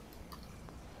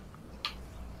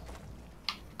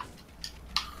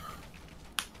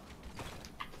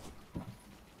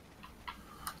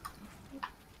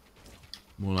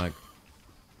 More like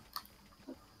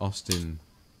Austin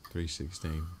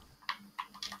 316.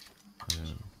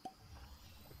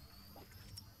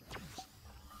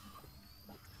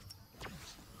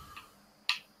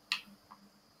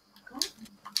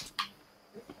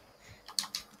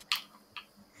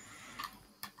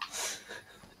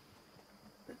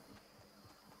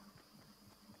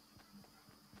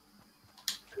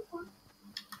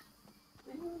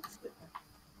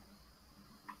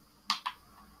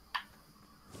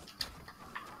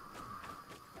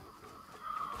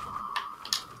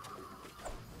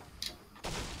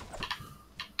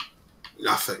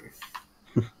 Nothing.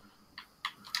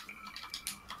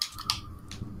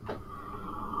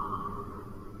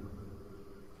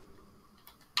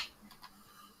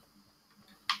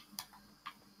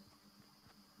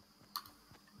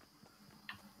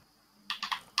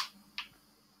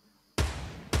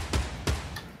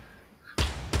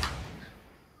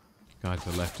 Guy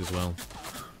to the left as well.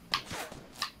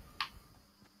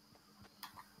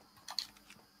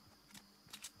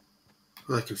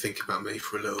 They can think about me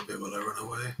for a little bit while I run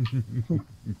away.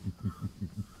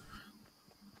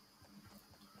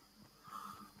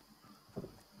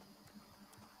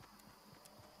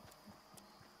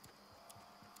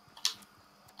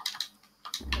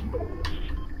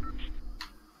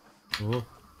 Oh.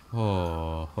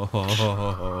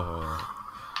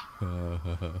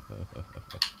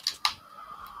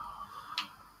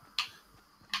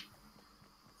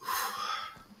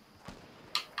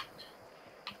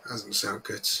 Doesn't sound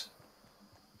good.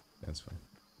 That's fine.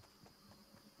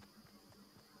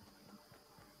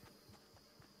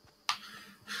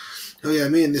 Oh yeah,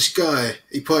 me and this guy,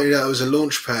 he pointed out it was a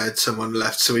launch pad someone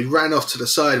left, so he ran off to the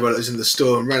side while it was in the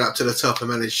store and ran up to the top and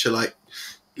managed to like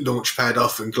launch pad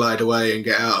off and glide away and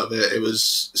get out of it. It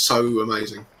was so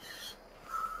amazing.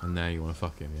 And now you want to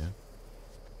fuck him, yeah?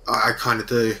 I kind of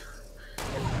do.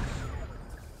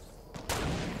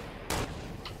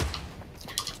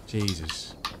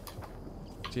 Jesus.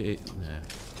 Nah.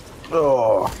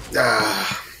 Oh.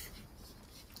 Ah.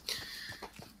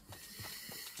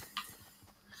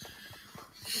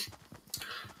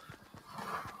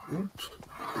 Oops.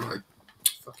 My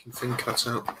fucking thing cuts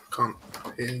out. Can't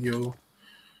hear your...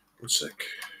 One sec.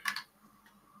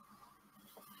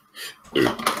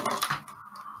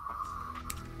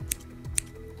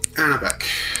 And I'm back.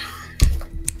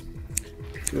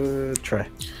 Good try.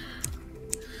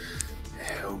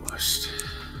 Yeah, almost.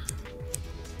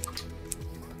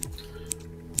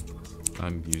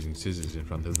 I'm using scissors in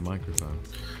front of the microphone.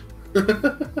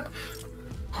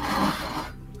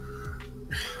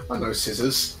 I know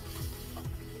scissors.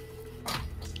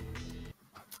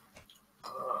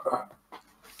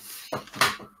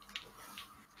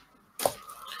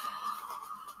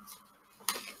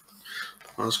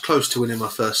 I was close to winning my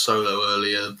first solo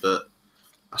earlier, but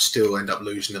I still end up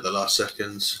losing at the last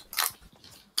seconds.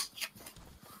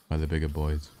 By the bigger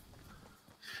boys.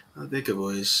 The bigger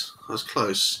boys. I was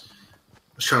close.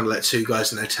 I was trying to let two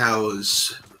guys in their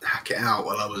towers hack it out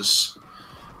while I was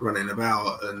running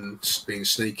about and being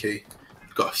sneaky.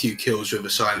 Got a few kills with a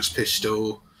silenced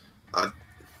pistol. I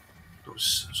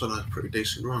was on a pretty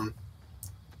decent run.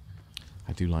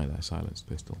 I do like that silenced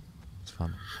pistol. It's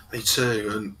fun. Me too.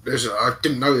 And I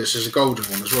didn't know this. There's a golden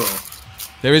one as well.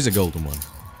 There is a golden one.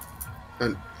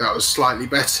 And that was slightly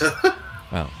better.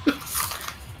 Well,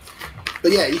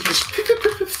 but yeah, you can just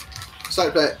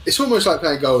it's almost like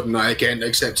playing GoldenEye again,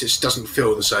 except it doesn't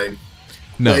feel the same.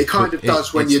 no, But it kind of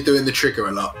does when it's- you're doing the trigger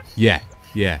a lot. Yeah,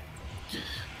 yeah.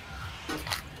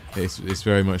 It's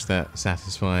very much that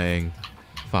satisfying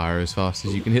fire as fast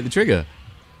as you can hit the trigger.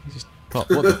 You just pop.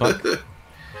 What the fuck?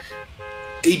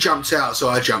 He jumped out, so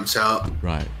I jumped out.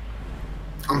 Right.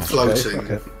 I'm Okay, floating.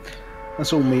 okay.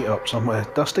 Let's all meet up somewhere.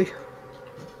 Dusty?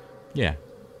 Yeah.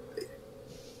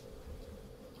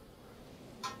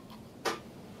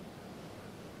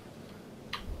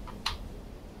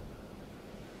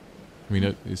 I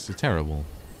mean, it's a terrible,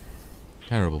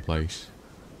 terrible place.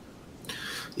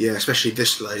 Yeah, especially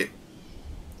this late.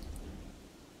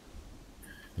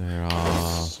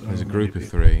 There's a group of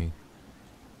 3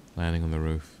 landing on the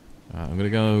roof. I'm gonna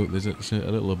go. There's a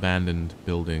little abandoned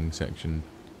building section,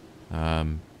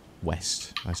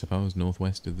 west, I suppose,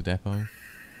 northwest of the depot.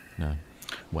 No,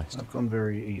 west. I've gone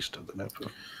very east of the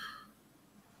depot.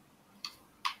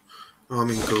 Oh, I'm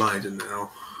in Glider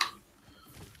now.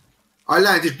 I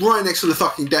landed right next to the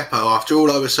fucking depot after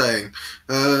all I was saying.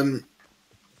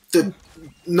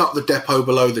 Not the depot,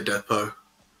 below the depot.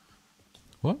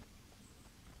 What?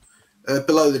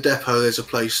 Below the depot, there's a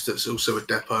place that's also a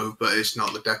depot, but it's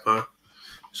not the depot.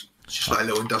 It's just like a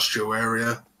little industrial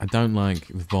area. I don't like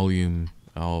the volume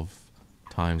of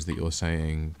times that you're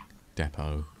saying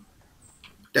depot.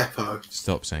 Depot.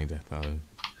 Stop saying depot.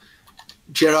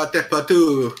 Gerard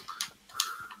Depardieu.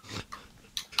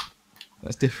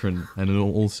 That's different, and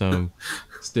also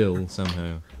still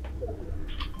somehow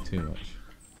too much.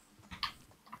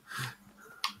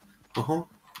 Uh-huh.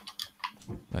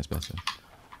 That's better.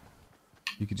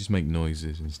 You could just make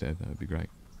noises instead. That would be great.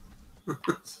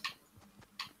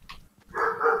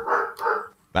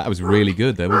 That was really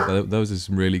good. Those are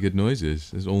some really good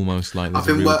noises. It's almost like there's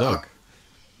a real dog.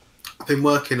 I've been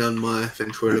working on my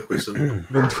ventriloquism.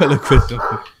 Ventriloquism.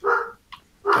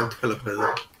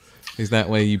 Ventriloquism. Is that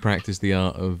where you practice the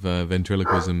art of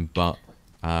ventriloquism, but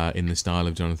in the style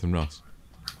of Jonathan Ross?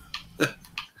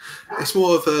 It's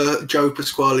more of a Joe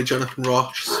Pasquale, Jonathan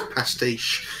Ross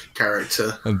pastiche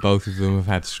character. And both of them have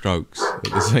had strokes at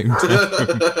the same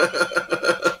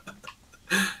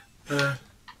time.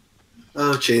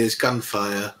 Oh, cheers,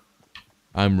 gunfire.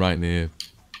 I'm right near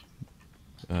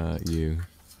you.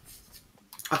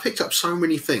 I picked up so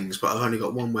many things, but I've only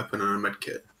got one weapon and a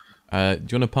medkit.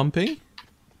 Do you want a pumpy?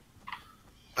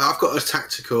 I've got a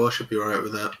tactical, I should be alright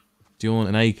with that. Do you want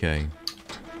an AK?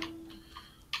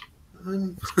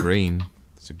 It's green.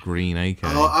 It's a green AK.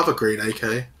 Oh, I have a green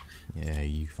AK. Yeah,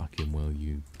 you fucking will,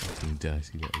 you fucking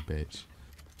dirty little bitch.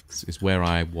 It's where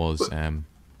I was.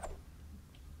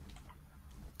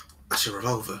 That's a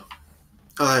revolver.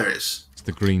 Oh, there it is. It's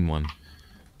the green one.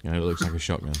 You know, it looks like a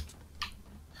shotgun.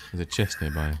 There's a chest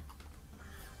nearby.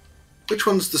 Which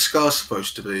one's the SCAR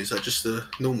supposed to be? Is that just the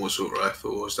normal assault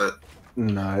rifle, or is that...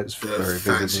 No, it's The very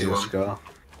fancy visibly a one. scar.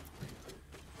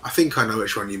 I think I know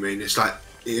which one you mean. It's like,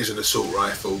 it is an assault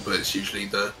rifle, but it's usually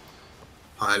the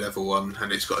higher level one,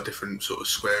 and it's got a different sort of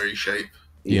squarey shape.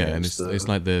 Yeah, and it's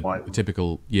like the white one.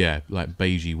 typical, like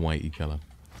beigey whitey colour.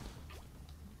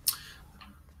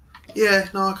 Yeah,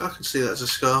 no, I can see that as a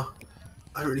SCAR.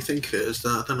 I don't really think of it as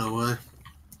that. I don't know why.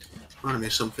 Reminded me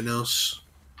of something else.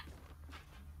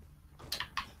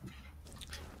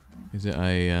 Is it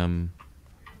a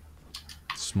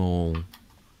small?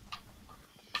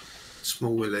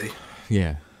 Small Willie.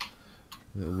 Yeah,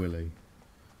 little Willy.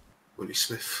 Willie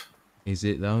Smith. Is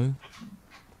it though?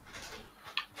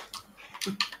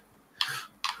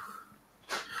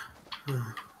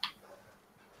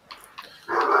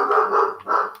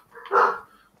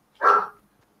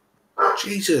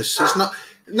 Jesus, there's not...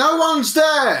 No one's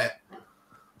there!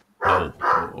 Oh,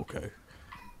 okay.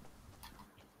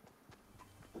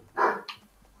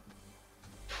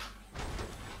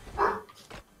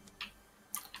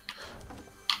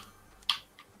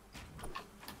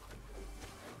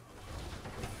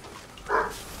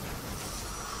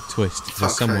 Twist.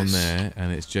 There's someone Fuckface. there,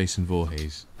 and it's Jason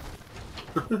Voorhees.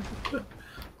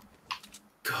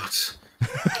 God.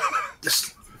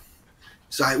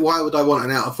 It's like, why would I want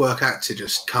an out-of-work actor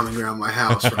just coming around my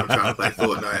house when I'm trying to play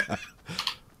Fortnite?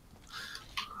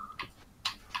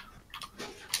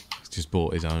 He's just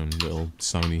bought his own little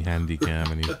Sony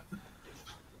Handycam, and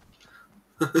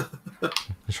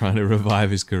he's trying to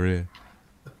revive his career.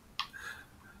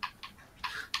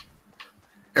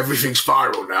 everything's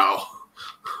viral now.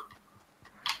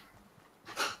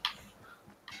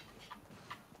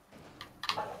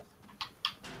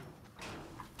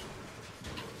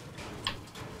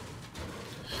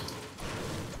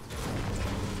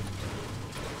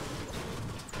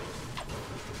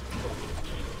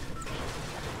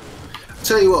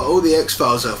 Tell you what, all the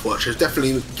X-Files I've watched have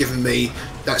definitely given me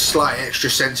that slight extra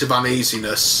sense of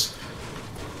uneasiness.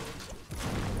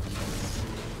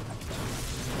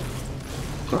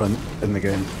 In the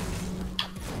game.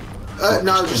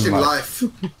 No, just in life.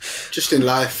 Just in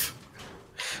life.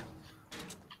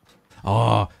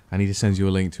 Oh, I need to send you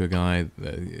a link to a guy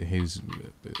who's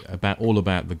all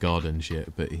about the god and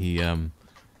shit, but he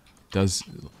does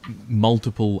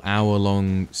multiple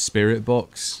hour-long spirit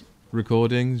box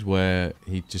recordings where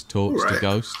he just talks to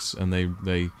ghosts, and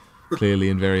they clearly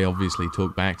and very obviously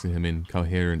talk back to him in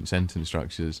coherent sentence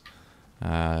structures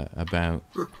about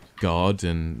God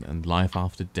and life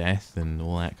after death and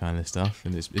all that kind of stuff,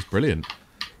 and it's brilliant.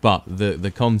 But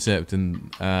the concept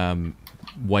and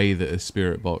way that a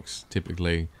spirit box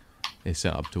typically is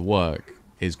set up to work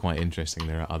is quite interesting.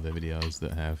 There are other videos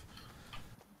that have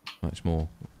much more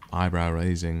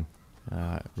eyebrow-raising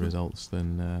results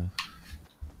than...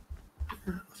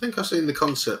 I think I've seen the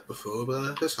concept before,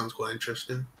 but that sounds quite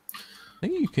interesting. I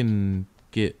think you can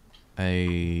get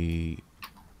a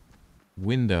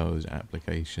Windows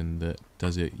application that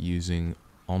does it using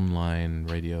online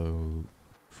radio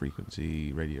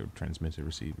frequency, radio transmitter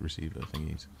receiver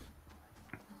thingies,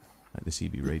 like the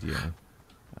CB radio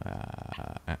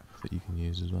app that you can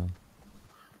use as well.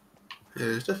 Yeah,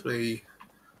 there's definitely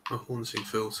a haunting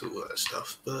feel to all that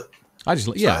stuff, but I just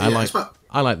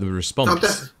I like the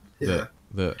response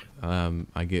that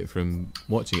I get from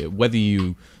watching it. Whether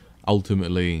you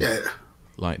ultimately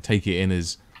like take it in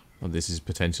as, oh, this is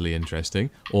potentially interesting,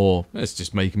 or it's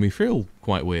just making me feel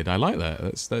quite weird. I like that.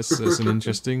 That's an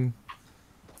interesting,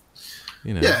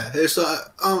 you know. Yeah, it's like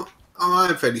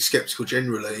I'm fairly skeptical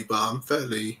generally, but I've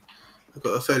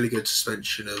got a fairly good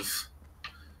suspension of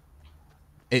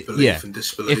belief and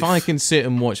disbelief. If I can sit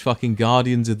and watch fucking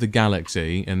Guardians of the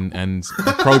Galaxy and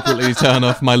appropriately turn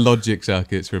off my logic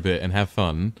circuits for a bit and have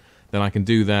fun, then I can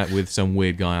do that with some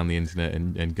weird guy on the internet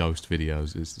and ghost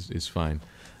videos. It's fine.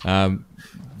 Do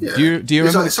you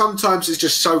remember? Like, sometimes it's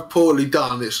just so poorly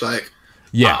done. It's like,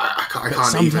 I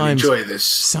can't even enjoy this.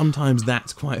 Sometimes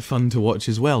that's quite fun to watch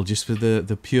as well, just for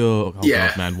the pure. Oh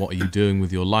God, man, what are you doing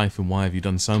with your life, and why have you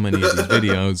done so many of these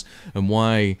videos, and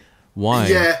why?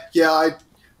 Yeah,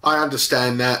 I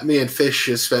understand that. Me and Fish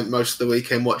has spent most of the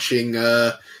weekend watching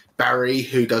Barry,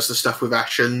 who does the stuff with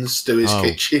Ashens, do his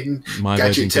kitchen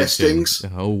gadget testings.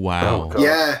 Oh wow!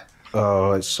 Yeah.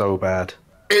 Oh, it's so bad.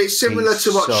 It's similar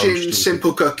to watching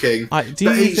Simple Cooking.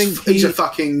 Do you think he's a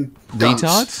fucking dunce.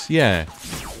 Retard? Yeah.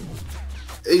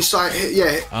 He's like,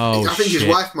 I think his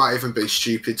wife might even be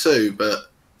stupid too,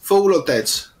 but Fool or Dead?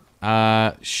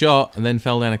 Shot and then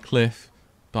fell down a cliff,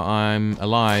 but I'm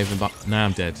alive and now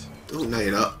I'm dead. Oh, no,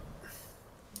 you're not.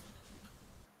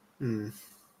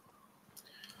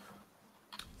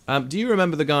 Do you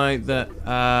remember the guy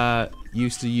that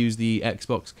used to use the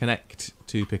Xbox Kinect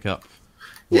to pick up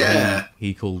what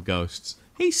he called ghosts?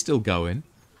 He's still going.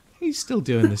 He's still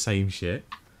doing the same shit.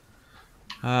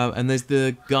 And there's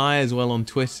the guy as well on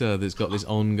Twitter that's got this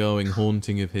ongoing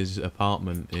haunting of his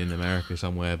apartment in America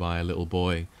somewhere by a little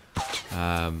boy.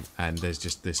 And there's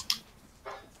just this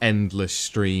endless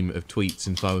stream of tweets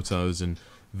and photos and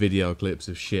video clips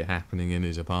of shit happening in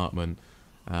his apartment.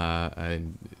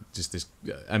 And just this,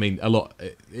 I mean, a lot,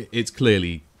 it's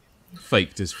clearly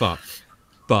faked as fuck.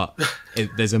 But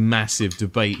there's a massive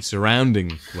debate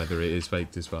surrounding whether it is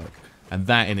faked as fuck. And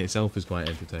that in itself is quite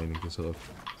entertaining to sort of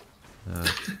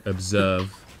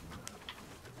observe.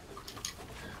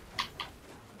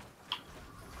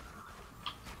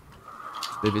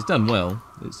 If it's done well,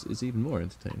 it's even more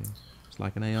entertaining. It's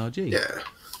like an ARG. Yeah.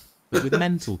 But with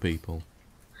mental people.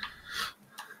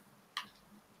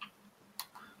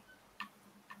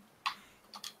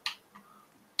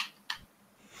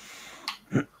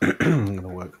 I'm going to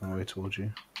work my way towards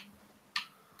you.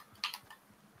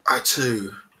 I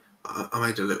too, I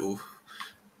made a little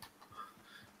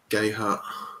gay hut,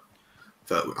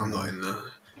 but I'm not in the.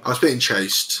 I was being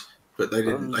chased, but they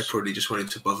didn't. They probably just wanted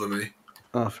to bother me.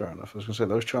 Oh, fair enough. I was going to say,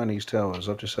 those Chinese towers,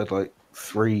 I've just had like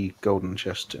 3 golden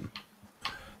chests in.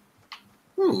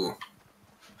 Ooh.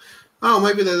 Oh,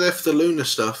 maybe they're there for the lunar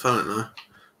stuff. I don't know.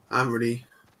 I haven't really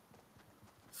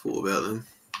thought about them.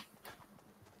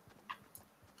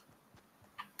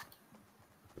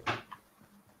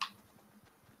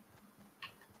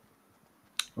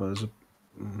 Well, there's a...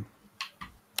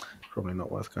 probably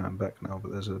not worth going back now,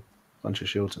 but there's a Bunch of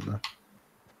shields in there.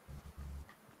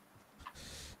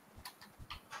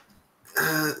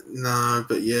 No,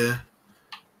 but yeah.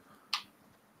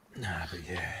 Nah, but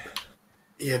yeah.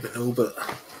 Yeah, but no, but...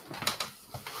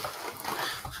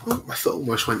 Oh, my foot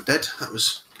almost went dead. That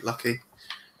was lucky.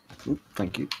 Ooh,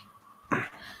 thank you.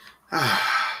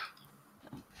 Ah,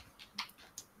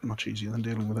 Much easier than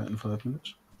dealing with that in 5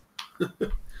 minutes.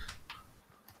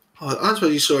 I don't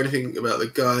suppose you saw anything about the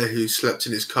guy who slept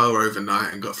in his car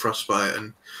overnight and got frostbite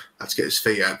and had to get his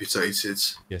feet amputated.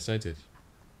 Yes, I did.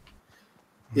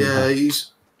 Yeah,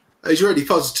 he's really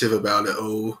positive about it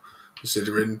all,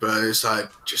 considering, but it's like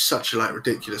just such a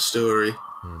ridiculous story.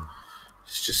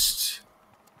 It's just...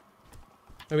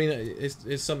 I mean,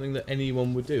 it's something that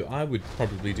anyone would do. I would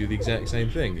probably do the exact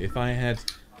same thing. If I had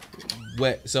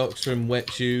wet socks from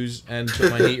wet shoes and put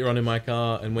my heater on in my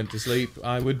car and went to sleep,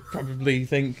 I would probably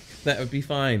think that would be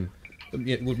fine.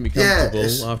 It wouldn't be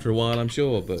comfortable after a while, I'm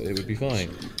sure, but it would be fine.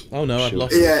 Oh no, I've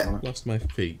lost my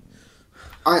feet.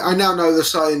 I now know the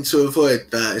sign to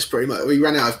avoid that. It's pretty much, we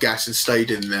ran out of gas and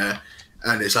stayed in there,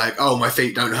 and it's like, oh, my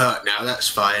feet don't hurt now, that's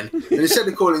fine. And instead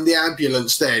of calling the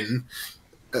ambulance then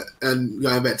and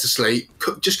going back to sleep,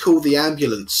 just call the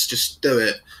ambulance, just do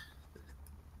it.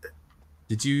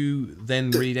 Did you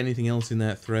then read anything else in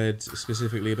that thread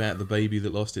specifically about the baby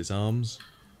that lost its arms?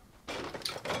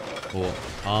 Or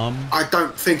arm? I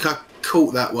don't think I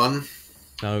caught that one.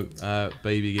 No,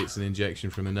 baby gets an injection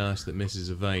from a nurse that misses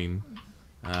a vein,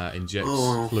 injects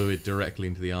fluid directly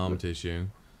into the arm tissue.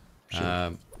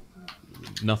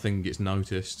 Nothing gets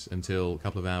noticed until a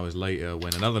couple of hours later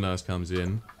when another nurse comes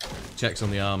in, checks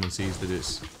on the arm and sees that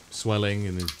it's swelling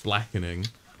and is blackening,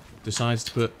 decides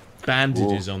to put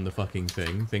bandages on the fucking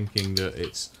thing, thinking that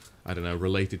it's, I don't know,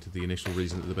 related to the initial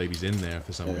reason that the baby's in there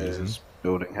for some reason. There's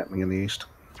building happening in the east.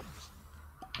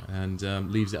 And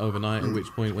leaves it overnight, at which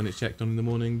point when it's checked on in the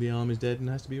morning, the arm is dead and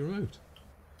has to be removed.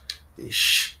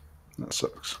 Ish. That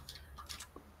sucks.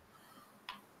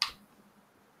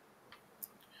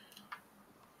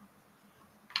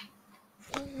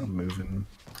 I'm moving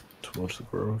towards the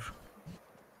grove.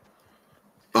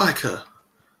 Biker.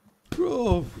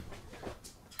 Grove!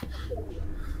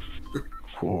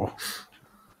 Whoa.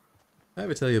 I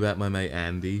ever tell you about my mate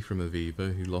Andy from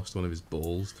Aviva who lost one of his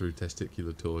balls through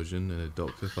testicular torsion and a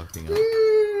doctor fucking up?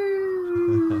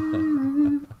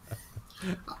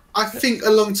 I think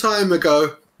a long time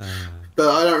ago, but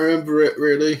I don't remember it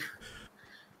really.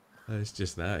 It's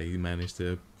just that he managed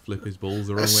to flip his balls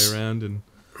the wrong way around, and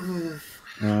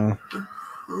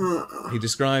he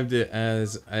described it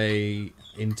as a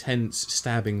intense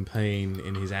stabbing pain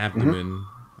in his abdomen,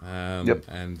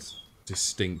 and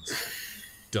distinct,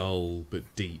 dull but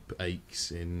deep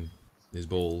aches in his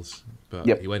balls. But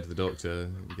he went to the doctor,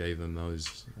 gave them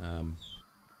those.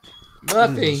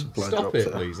 Murphy, stop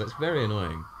it, please. That's very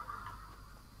annoying.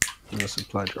 There's a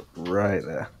supply drop right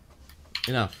there.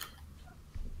 Enough.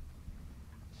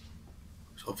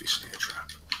 It's obviously a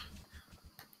trap.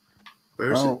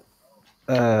 Where is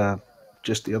it?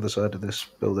 Just the other side of this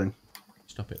building.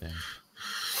 Stop it now.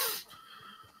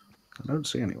 I don't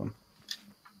see anyone.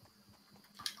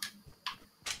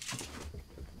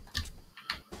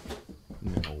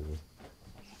 No.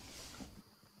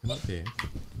 Come up here.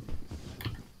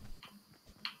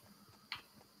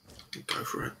 Go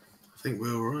for it. I think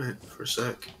we're alright for a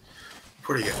sec.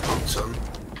 Probably get punked on.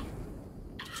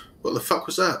 What the fuck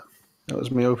was that? That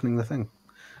was me opening the thing.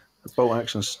 A bolt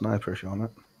action sniper if you want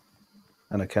it.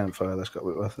 And a campfire, that's got to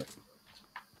be worth it.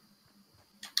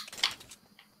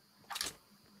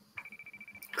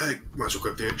 Hey, might as well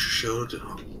grab the extra shield.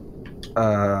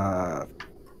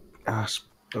 I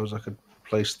suppose I could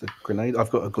place the grenade.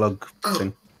 I've got a glug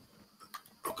thing.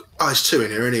 Oh, there's two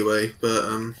in here anyway,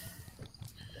 but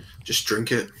just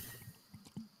drink it.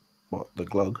 What, the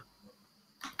glug?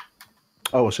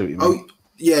 Oh, I see what you mean. Oh,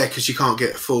 yeah, because you can't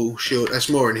get a full shield. There's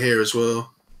more in here as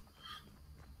well.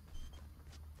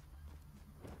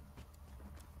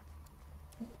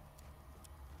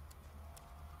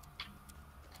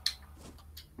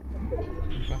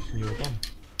 I'm pressing your bum.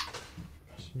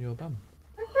 Pressing your bum.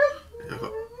 Yeah,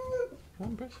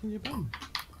 I'm pressing your bum.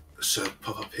 let's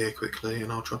pop up here quickly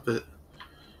and I'll drop it.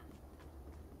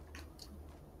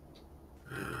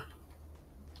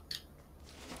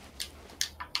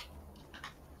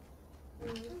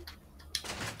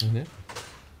 Mm-hmm.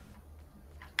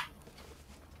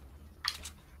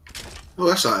 Oh,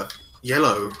 that's like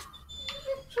yellow.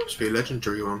 Supposed to be a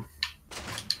legendary one.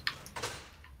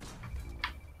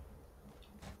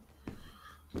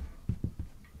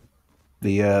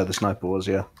 The sniper was,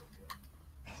 yeah.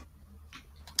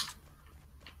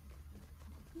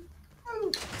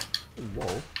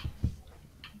 Whoa.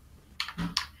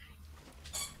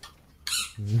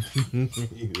 You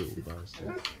little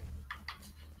bastard.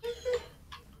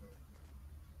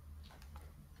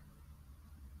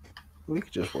 We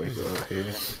could just wait over here.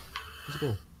 Let's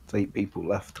go. There's 8 people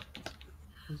left.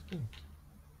 Let's go.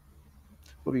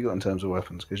 What have you got in terms of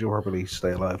weapons? Because you'll probably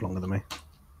stay alive longer than me.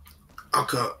 I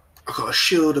got a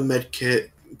shield, a med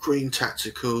kit, green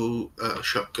tactical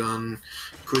shotgun,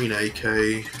 green AK,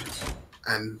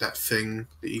 and that thing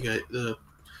that you get, the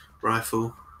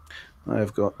rifle.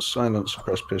 I've got silent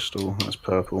suppressed pistol, that's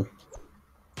purple.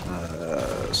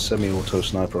 Semi-auto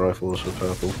sniper rifle, also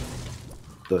purple.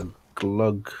 The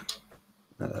glug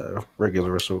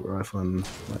regular assault rifle, and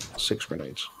 6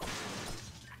 grenades.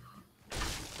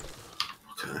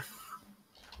 Okay.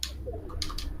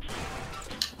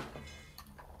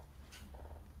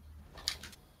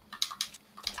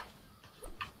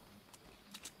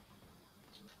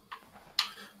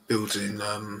 Building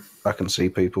I can see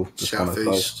people. Just one of those.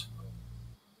 southeast.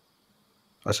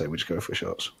 I say we just go for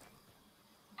shots.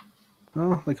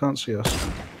 Oh, they can't see us.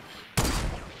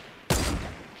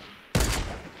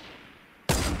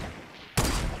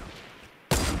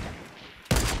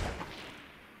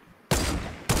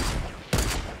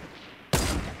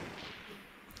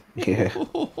 Yeah.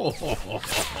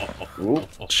 Ooh,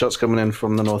 shots coming in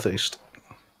from the northeast.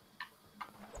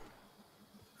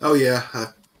 Oh yeah,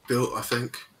 built, I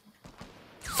think.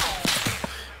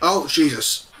 Oh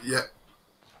Jesus! Yeah.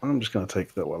 I'm just going to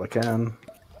take that while I can.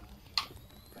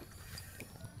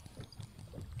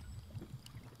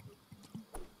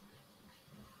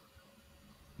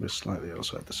 We're slightly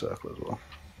outside the circle as well.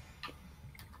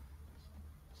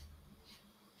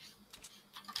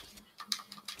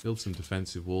 Build some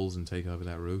defensive walls and take over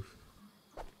that roof.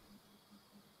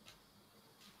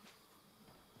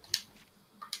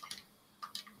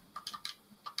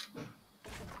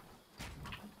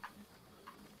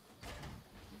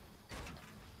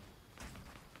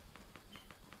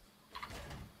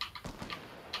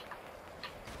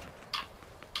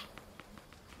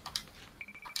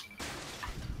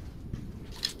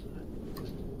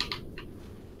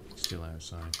 Still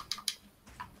outside.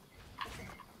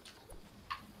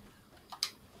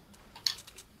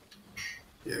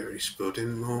 Yeah, he's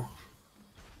building more.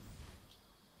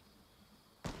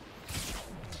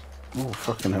 Oh,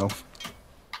 fucking hell.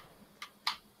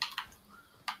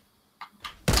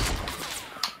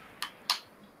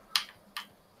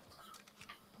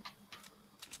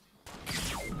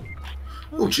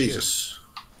 Oh Jesus!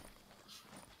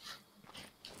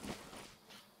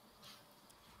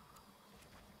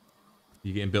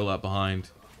 You getting built up behind?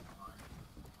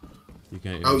 You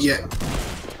getting? Oh yeah.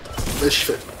 This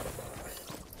shit.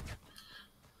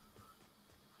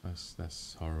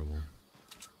 That's horrible.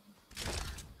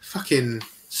 Fucking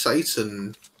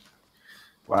Satan!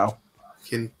 Wow.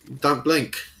 Fucking don't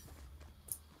blink.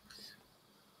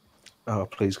 Oh,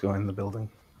 please go in the building.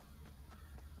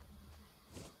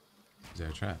 Is there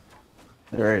a trap?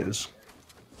 There it is.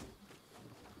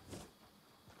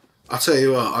 I'll tell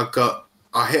you what.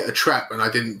 I hit a trap and I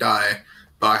didn't die,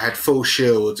 but I had full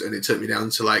shields and it took me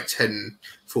down to like 10,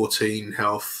 14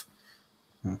 health.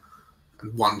 And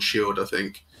 1 shield, I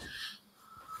think.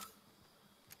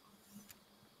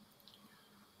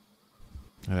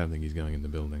 I don't think he's going in the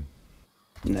building.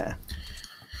 Nah.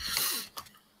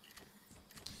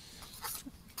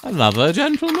 Another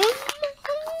gentleman?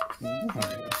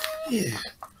 Yeah.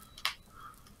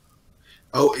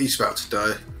 Oh, he's about to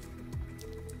die.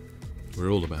 We're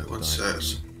all about to One die.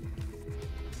 says.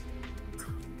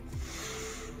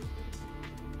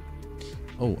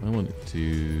 Oh, I wanted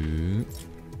to...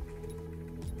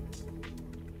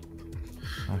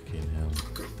 Fucking hell.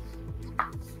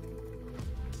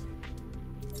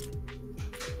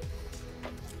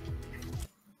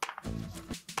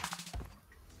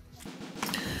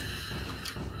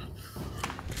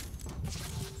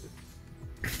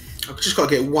 I've just got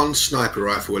to get 1 sniper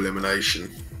rifle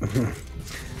elimination.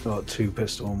 Got 2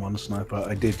 pistol and 1 sniper.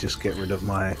 I did just get rid of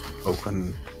my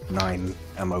open 9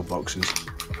 ammo boxes.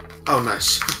 Oh,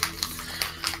 nice.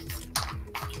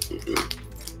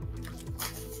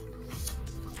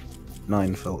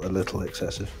 Nine felt a little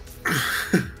excessive.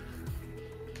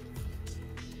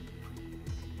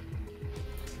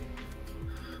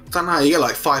 Don't know, you get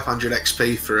like 500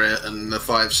 XP for it and the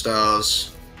 5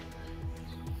 stars.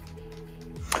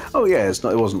 Oh yeah, it's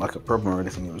not. It wasn't like a problem or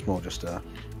anything. It was more just a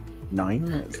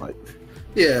 9. It's like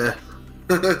Yeah,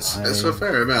 that's a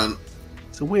fair amount.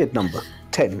 it's a weird number.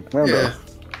 10. Round Yeah. off.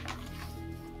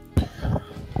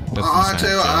 I tell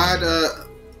you what, I had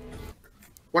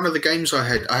one of the games I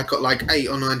had got like 8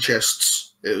 or 9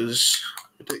 chests. It was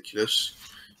ridiculous.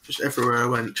 Just everywhere I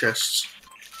went, chests.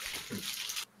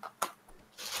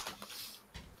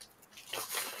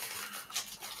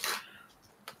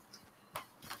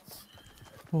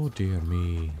 Oh dear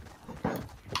me.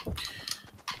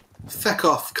 Feck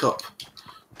off, cup.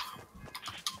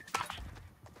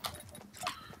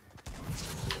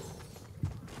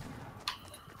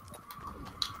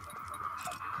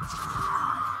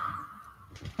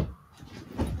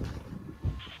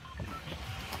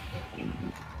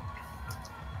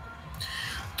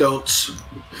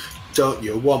 Don't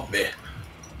you want me?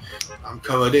 I'm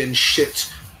covered in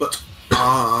shit, but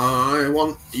I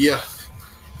want you.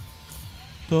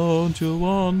 Don't you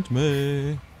want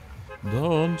me?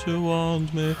 Don't you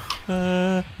want me?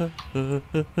 Where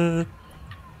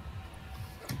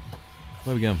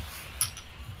we going?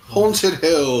 Haunted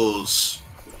Hills.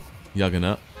 Yugging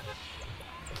up.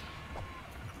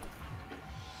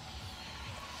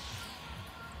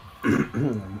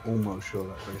 I'm almost sure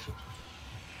that's racist.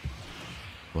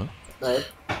 What? No.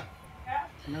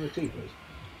 Another tea, please.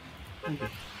 Thank you.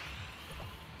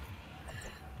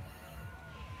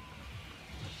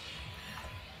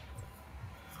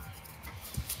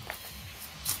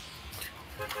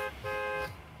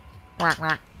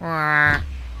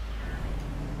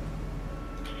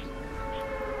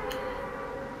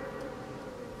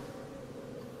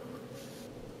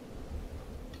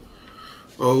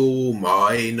 Oh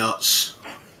my nuts.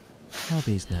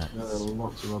 Hobbies nuts. There are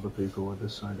lots of other people with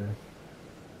this side here.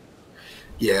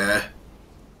 Yeah.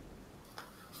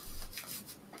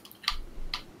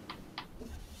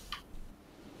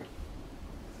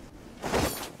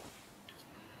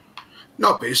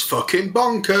 Nobby's fucking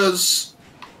bonkers.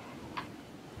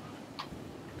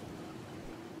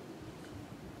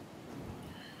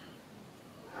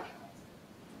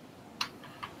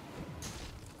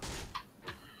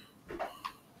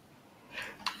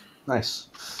 Nice.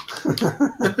 Go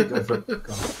for it.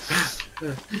 Go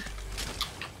on.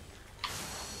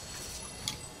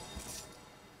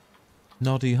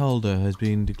 Noddy Holder has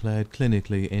been declared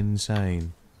clinically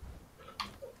insane.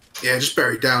 Yeah, just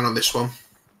bury down on this one.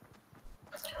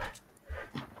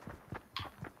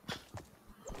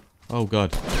 Oh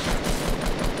god.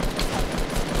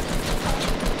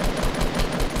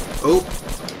 Oh,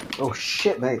 Oh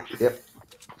shit, mate. Yep.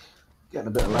 Getting a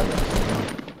bit of leather.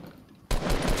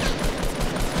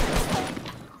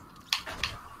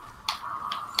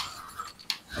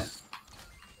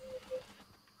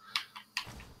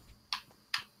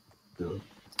 Good.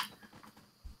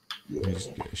 Yeah.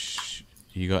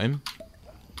 You got him?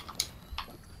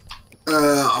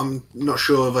 I'm not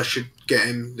sure if I should get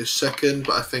him this second,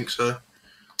 but I think so.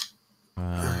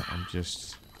 I'm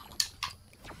just...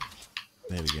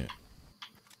 There we go.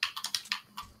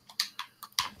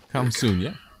 Come Okay. soon,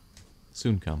 yeah?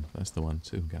 Soon come. That's the one.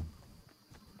 Soon come.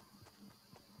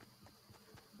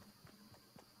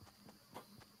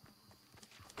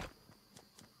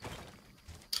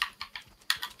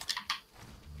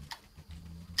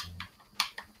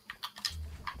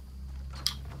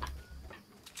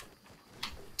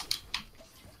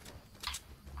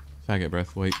 Faggot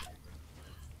breath, wait.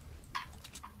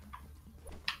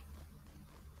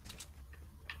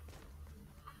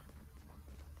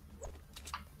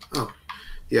 Oh,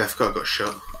 yeah, I forgot I got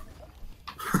shot.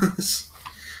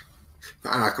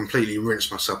 And I completely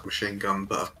rinsed my submachine gun,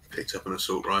 but I picked up an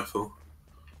assault rifle.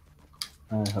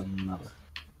 I have another.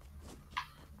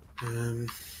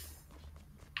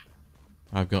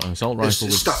 I've got an assault There's rifle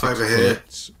with stuff 6 over here.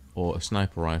 bullets, or a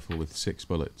sniper rifle with 6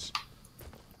 bullets.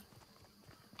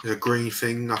 There's a green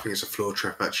thing. I think it's a floor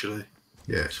trap, actually.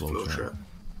 Yeah, it's a floor trap.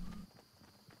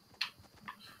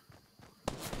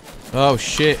 Oh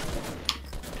shit!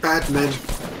 Bad men.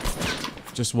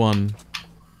 Just one.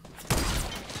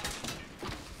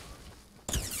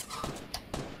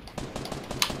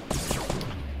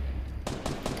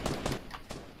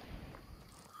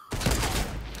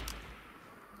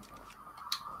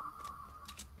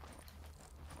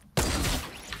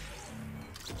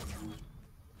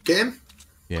 Get him?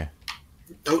 Yeah.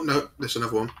 Oh, no, there's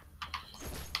another one.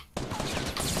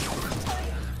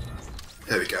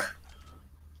 There we go.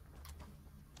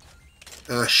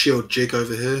 Shield jig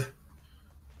over here.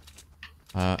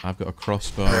 I've got a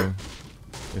crossbow,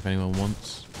 if anyone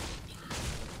wants.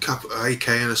 Couple AK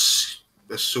and a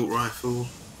assault rifle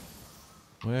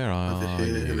Where over are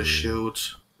here, you? and a shield.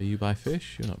 Are you by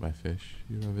fish? You're not by fish.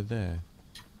 You're over there.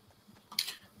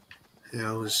 Yeah,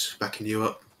 I was backing you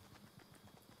up.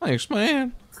 Thanks,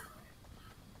 man.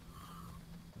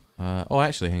 Oh,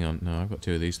 actually, hang on. No, I've got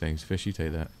 2 of these things. Fish, you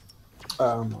take that.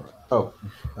 Oh.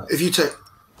 If you take...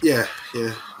 Yeah,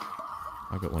 yeah.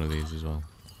 I've got one of these as well.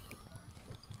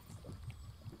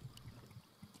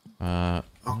 I'll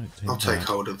take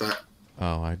hold of that.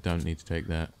 Oh, I don't need to take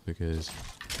that because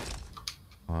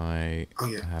I Oh,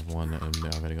 yeah. have one and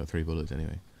I've only got 3 bullets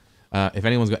anyway. If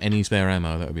anyone's got any spare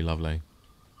ammo, that would be lovely.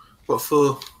 What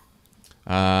for?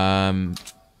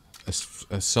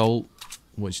 Assault,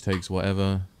 which takes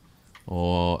whatever,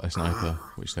 or a sniper,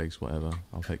 which takes whatever.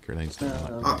 I'll take grenades.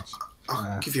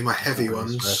 I'll give you my heavy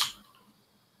ones.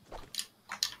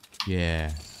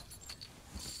 Yeah.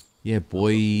 Yeah,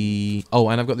 boy. Oh,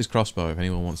 and I've got this crossbow. If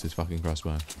anyone wants this fucking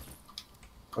crossbow.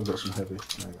 I've got some heavy.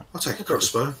 There you go. I'll take a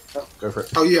crossbow. Oh, go for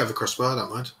it. Oh, you have a crossbow. I don't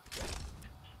mind.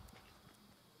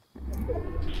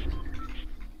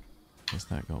 What's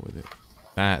that got with it?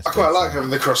 That's I quite like having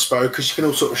the crossbow because you can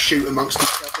all sort of shoot amongst each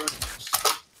other. It's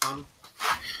fun.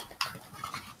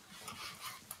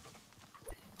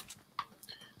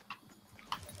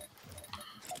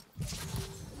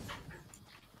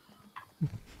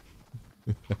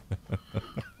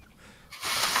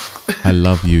 I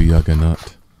love you,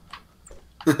 Juggernaut.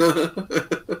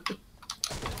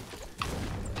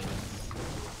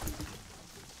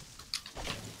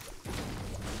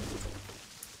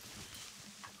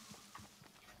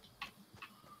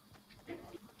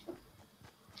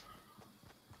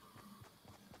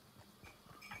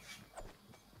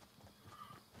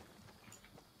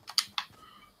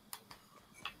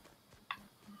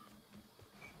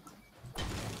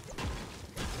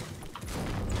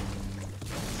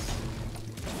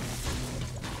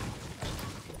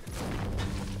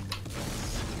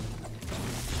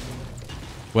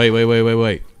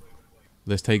 Wait.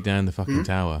 Let's take down the fucking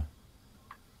tower.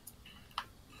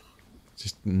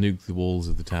 Just nuke the walls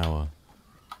of the tower.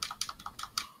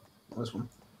 This one.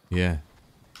 Yeah.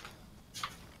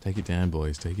 Take it down,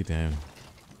 boys. Take it down.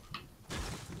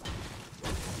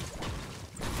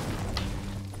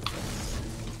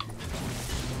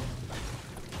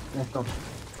 Yeah, done.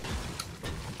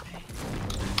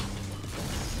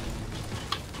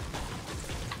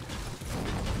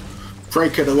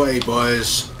 Break it away,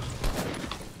 boys.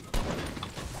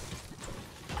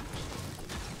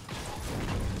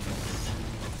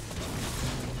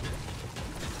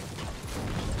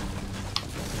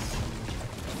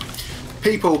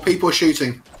 People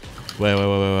shooting.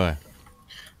 Where?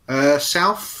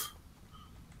 South.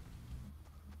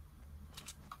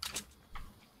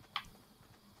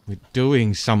 We're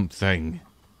doing something.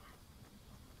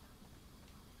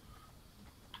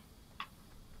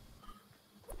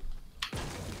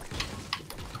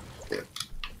 Yeah.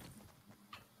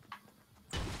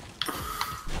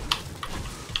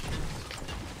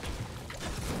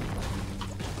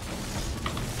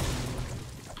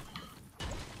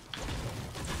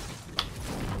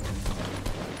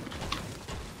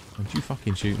 Don't you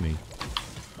fucking shoot me.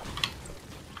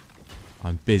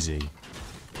 I'm busy.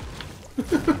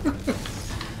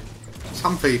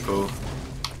 Some people.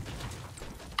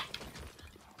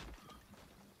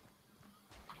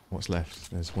 What's left?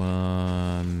 There's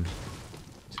 1,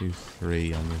 2,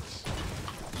 3 on this.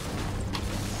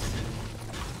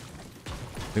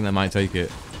 I think that might take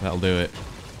it. That'll do it.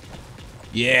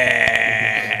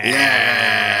 Yeah!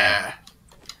 Yeah.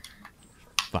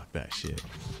 Fuck that shit.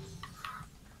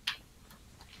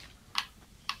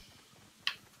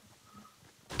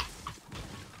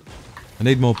 I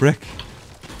need more brick.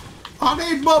 I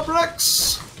need more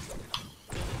bricks.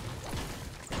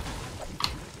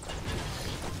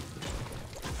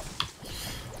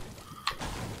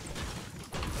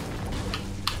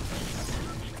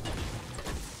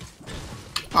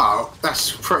 Oh,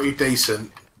 that's pretty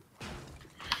decent.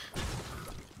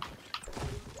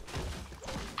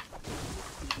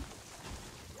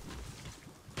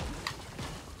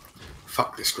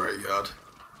 Fuck this graveyard.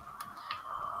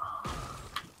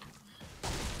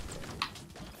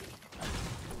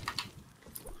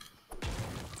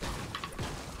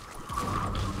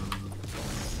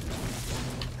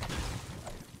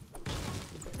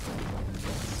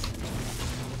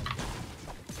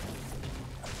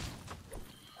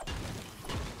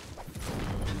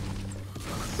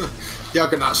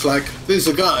 Juggernaut's like, these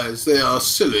are guys, they are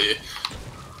silly.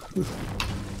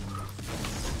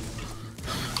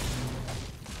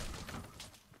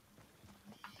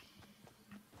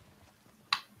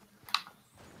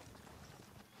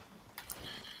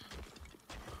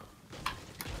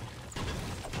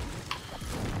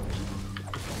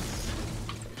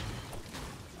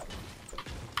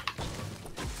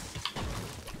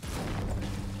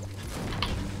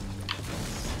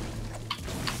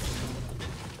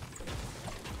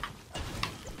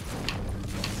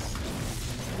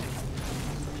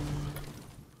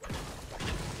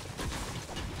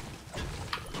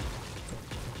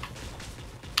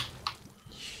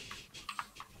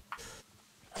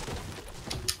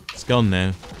 It's gone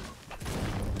now.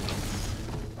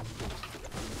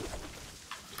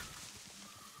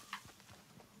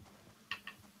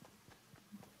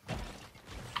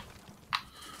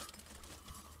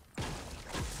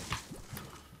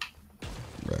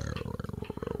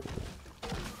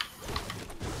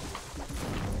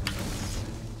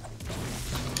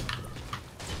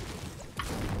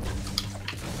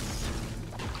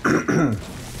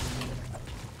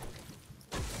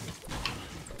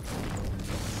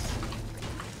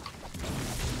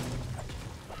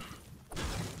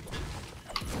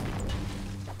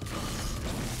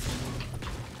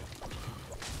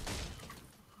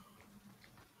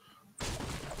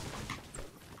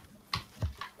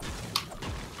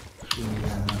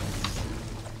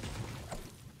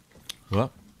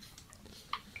 What?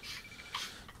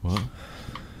 What?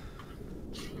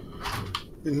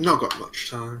 We've not got much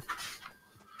time.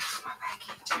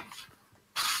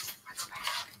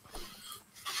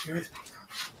 Yeah.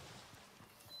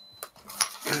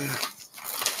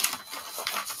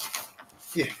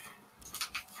 Yeah.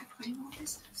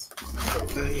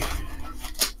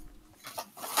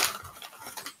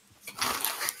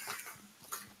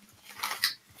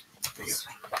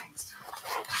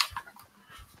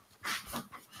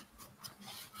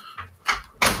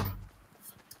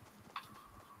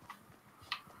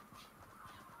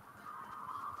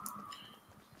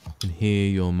 I can hear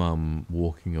your mum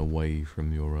walking away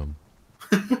from your room.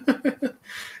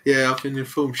 Yeah, I've been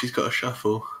informed she's got a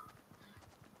shuffle.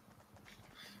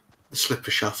 A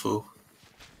slipper shuffle.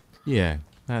 Yeah,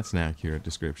 that's an accurate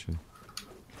description.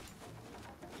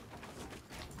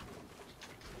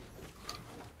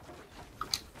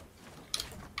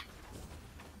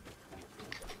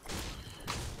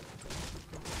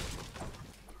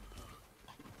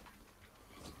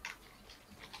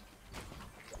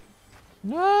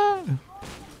 No. I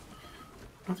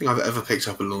don't think I've ever picked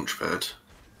up a launch pad.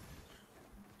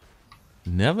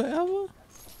 Never ever?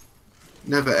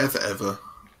 Never, ever, ever.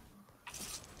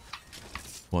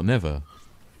 What, never?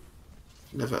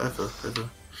 Never, ever, ever.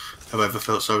 Have I ever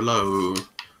felt so low?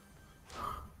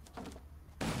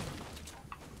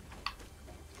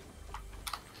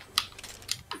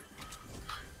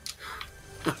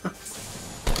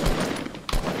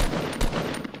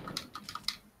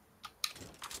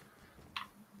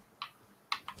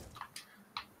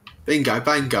 Bingo,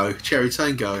 bango, cherry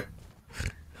tango.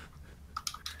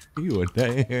 You a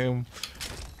damn.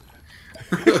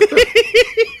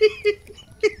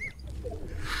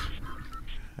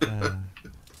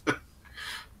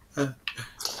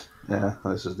 Yeah,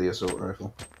 this is the assault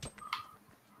rifle.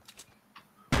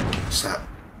 What's that?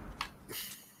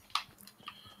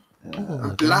 Yeah,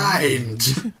 I'm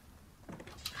blind!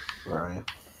 where are you?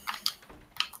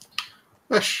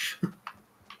 Hush.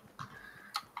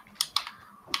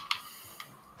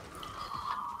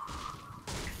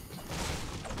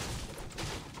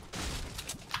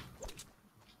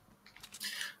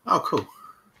 Oh, cool.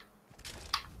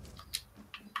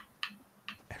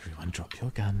 Everyone drop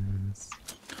your guns.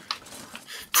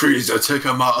 Please don't take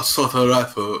out my assault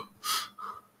rifle.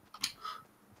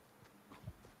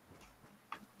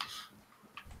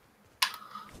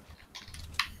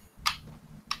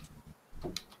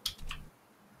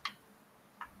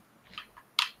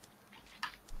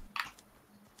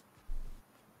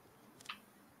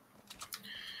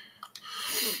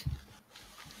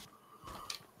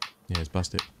 Yeah, it's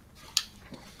busted.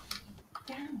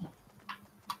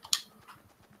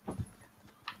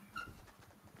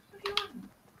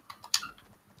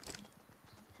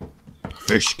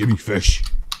 Fish, give me fish.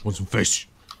 Want some fish?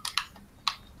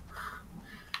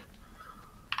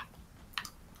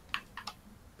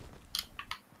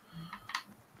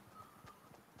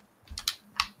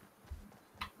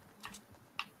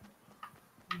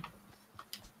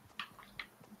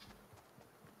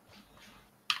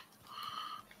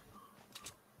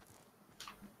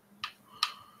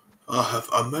 I have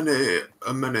a minute.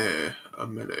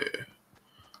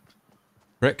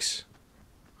 Bricks?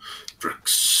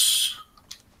 Bricks.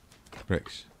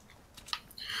 Bricks.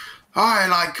 I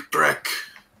like brick.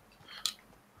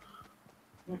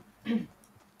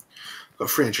 Got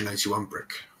 381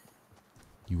 brick.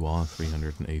 You are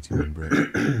 381 brick.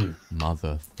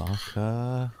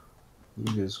 Motherfucker.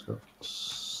 You guys got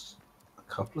a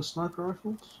couple of sniper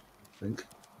rifles, I think.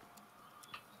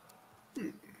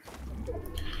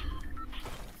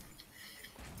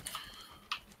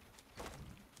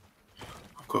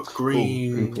 I've got People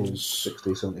greens.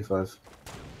 60, 75.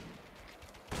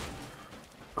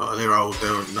 Oh, they're old.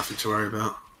 They're nothing to worry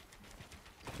about.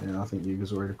 Yeah, I think you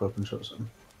guys already popping shots at them.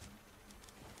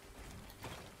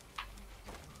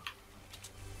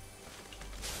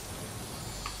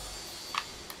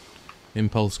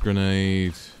 Impulse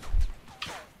grenade.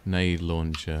 Nade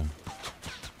launcher.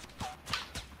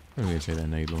 I'm going to say that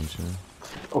nade launcher.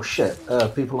 Oh shit,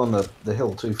 people on the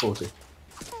hill, 240.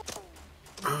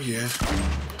 Oh, yeah.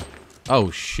 Oh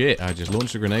shit, I just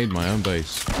launched a grenade in my own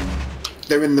base.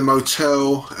 They're in the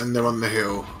motel and they're on the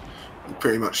hill.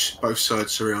 Pretty much both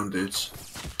sides surrounded.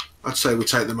 I'd say we'll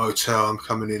take the motel. I'm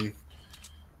coming in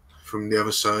from the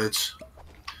other side.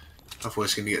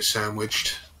 Otherwise, going to get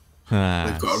sandwiched. Ah,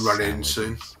 They've got to run in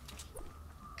soon. sandwiches.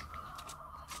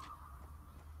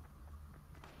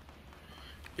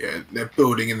 Yeah, they're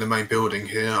building in the main building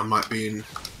here. I might be in.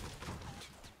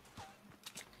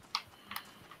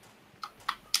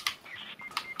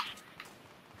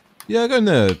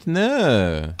 Juggernaut,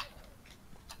 no.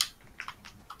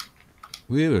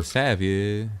 We will save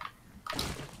you.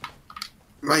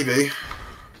 Maybe.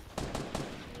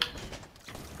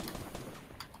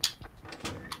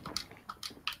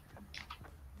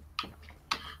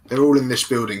 They're all in this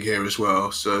building here as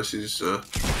well, so this is.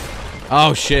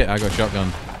 Oh shit! I got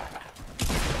shotgun.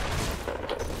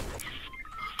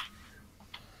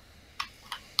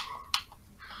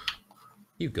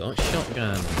 You got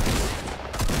shotgun.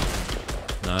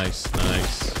 Nice,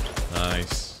 nice,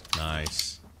 nice,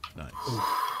 nice, nice.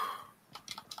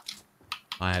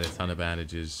 I had a ton of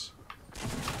bandages.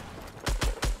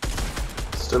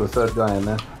 Still a third guy in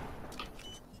there.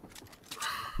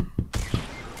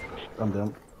 I'm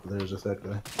down. There's a third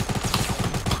guy.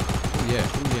 Oh yeah,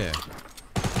 oh yeah.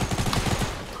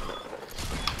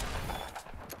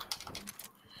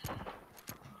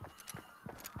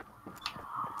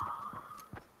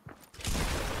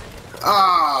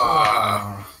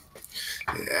 Ah!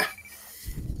 Yeah.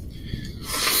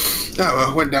 Oh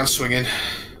well, went down swinging.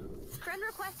 Friend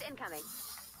request incoming.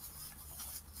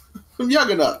 From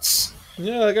Juggernuts.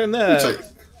 Yeah, I got You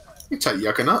that. take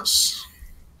Juggernuts.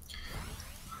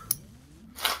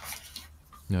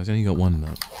 No, it's only got one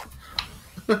nut.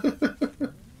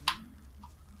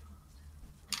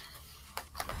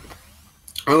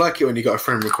 I like it when you got a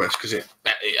friend request because it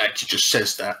actually just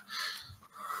says that.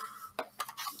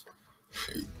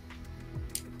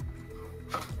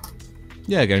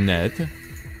 Yeah, Garnet.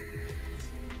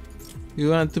 You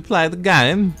want to play the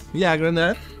game? Yeah,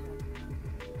 Garnet.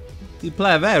 You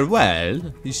play very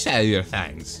well. You say your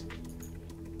things.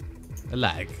 I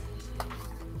like.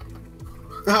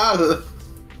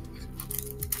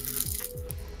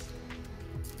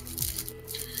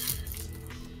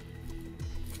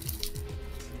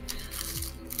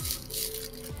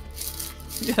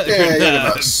 Yeah,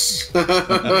 Juggernuts.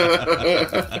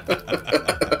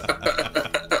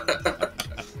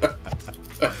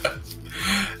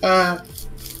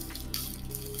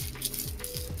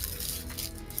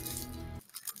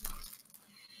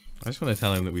 I just want to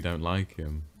tell him that we don't like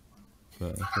him.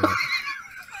 But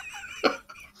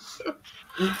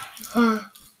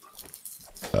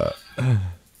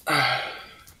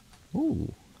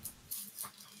ooh.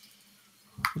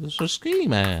 It's a ski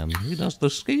man. He does the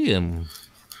skiing.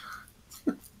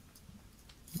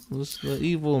 This the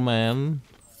evil man.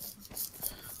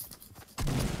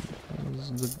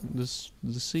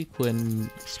 The sequin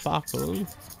sparkle.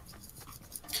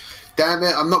 Damn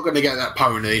it, I'm not going to get that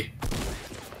pony.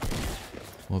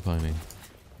 What pony?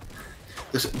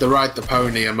 The ride the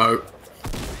pony emote.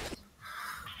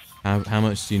 How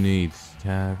much do you need?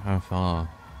 How far?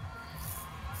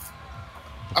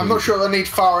 I'm not sure I need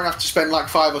far enough to spend like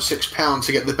 £5 or £6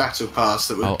 to get the battle pass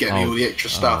that would get me all the extra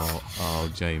stuff. Oh,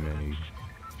 Jamie.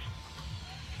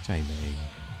 Jamie.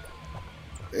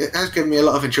 It has given me a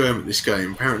lot of enjoyment, this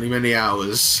game. Apparently many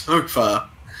hours so far.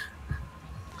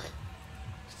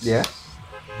 Yeah.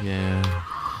 Yeah.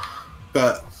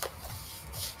 But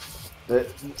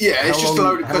yeah, it's just a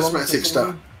load of how long cosmetic is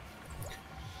stuff.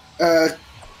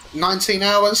 19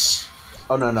 hours.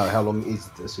 Oh no, how long is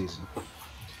the season?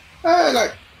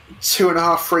 Like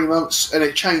 2.5, 3 months, and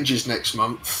it changes next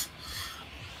month.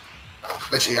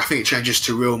 Actually, I think it changes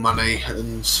to real money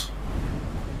and.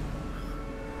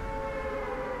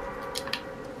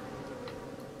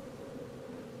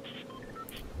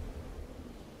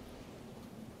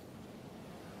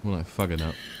 More like fucking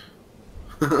up.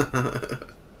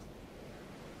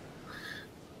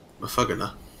 I'm fucking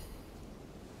her.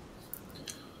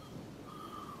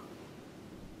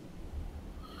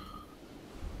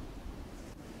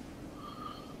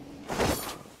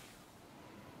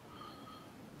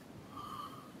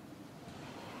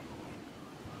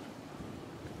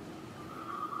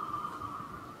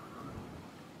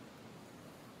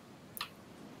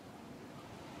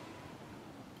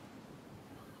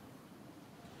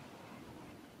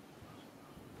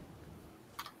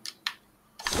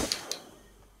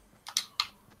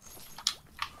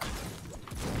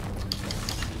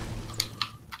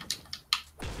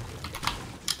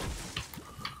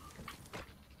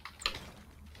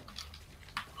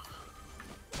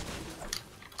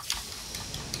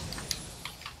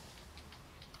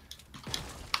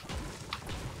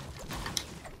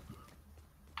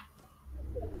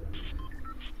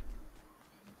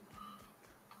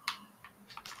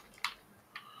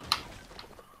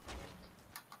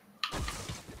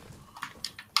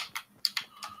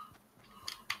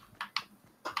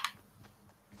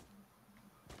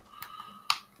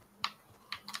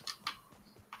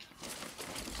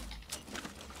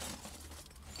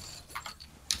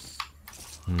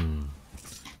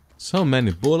 So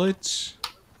many bullets.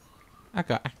 I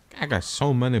got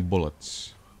so many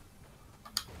bullets.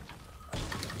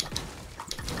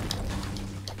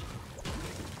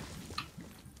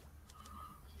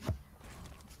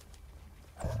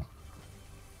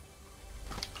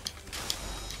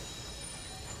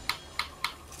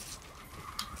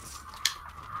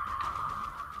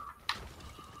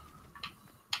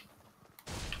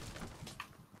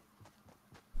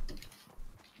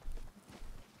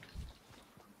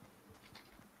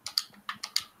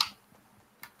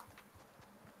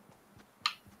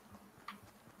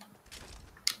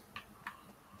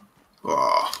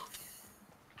 Oh,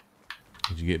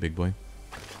 Did you get big boy?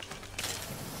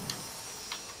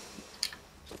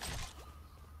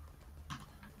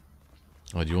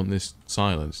 Oh, do you want this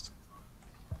silenced?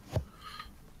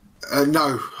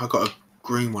 no, I got a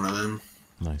green one of them.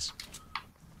 Nice.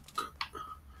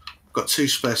 Got 2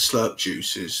 spare slurp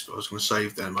juices, but I was going to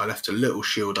save them. I left a little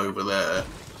shield over there.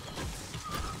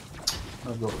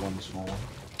 I've got one small one.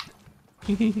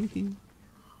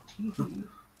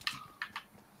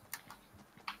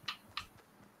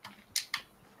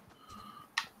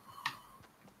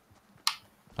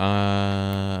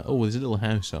 Oh, there's a little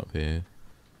house up here.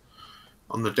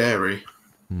 On the dairy.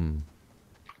 No.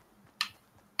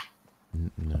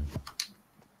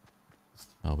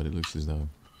 Oh, but it looks as though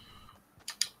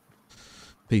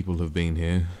people have been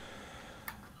here.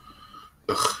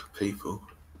 Ugh, people.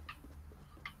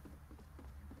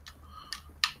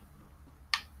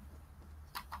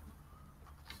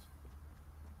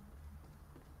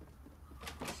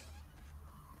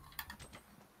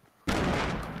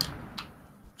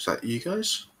 Is that you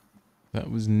guys? That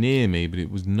was near me, but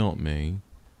it was not me.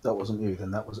 That wasn't you,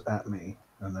 then that was at me,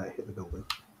 and that hit the building.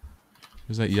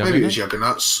 Was that Maybe it was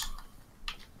Juggernaut? Juggernuts.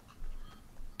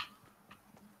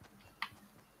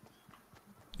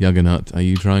 Juggernaut, are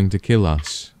you trying to kill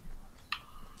us?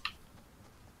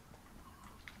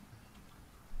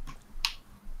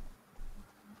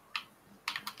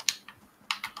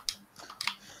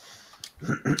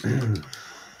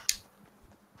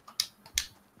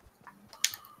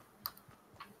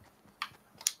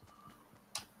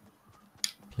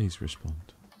 Please respond.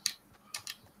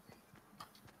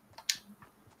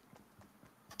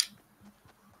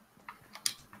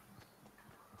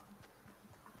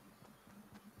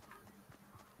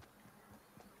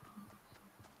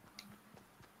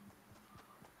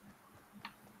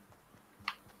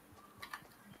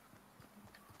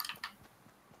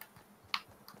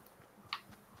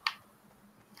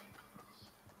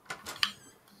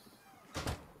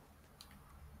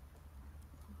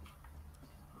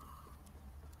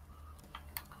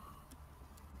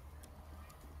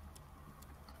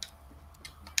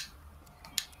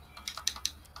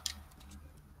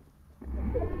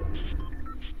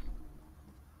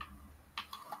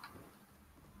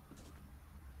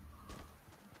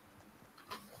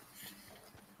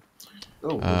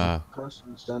 Oh, there's a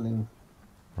person standing.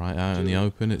 Right out in the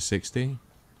open at 60.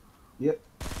 Yep.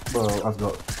 Well, I've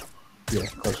got. Yeah,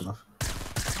 close enough.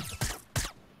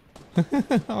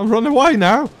 I'll run away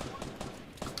now.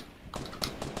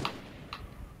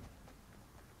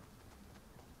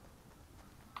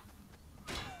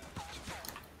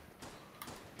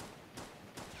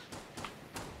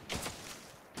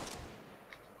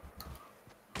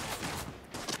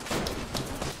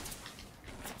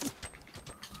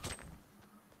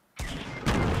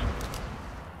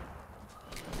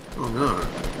 Oh no.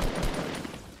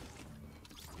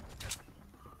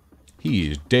 He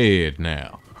is dead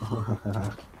now.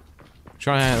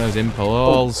 Try out those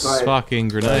impulse right. fucking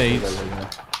grenades.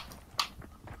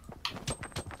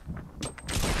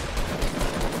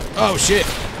 Oh shit!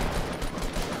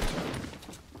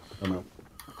 Oh no.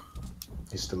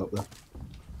 He's still up there.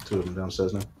 2 of them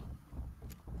downstairs now.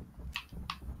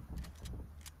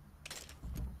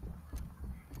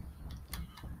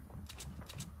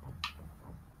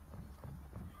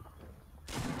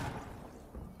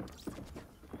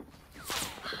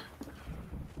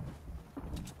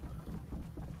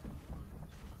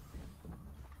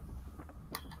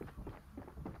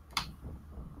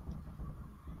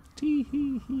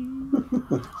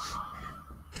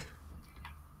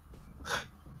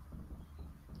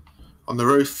 On the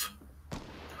roof.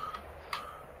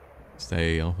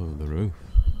 Stay off of the roof.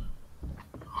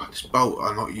 Oh, this bolt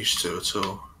I'm not used to at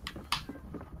all.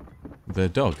 The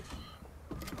dog.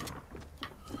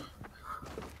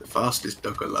 The fastest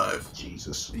dog alive.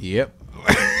 Jesus. Yep.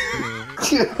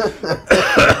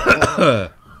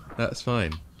 That's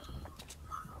fine.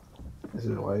 This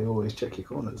is why you always check your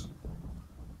corners.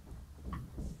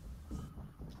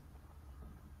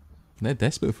 They're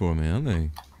desperate for me, aren't they?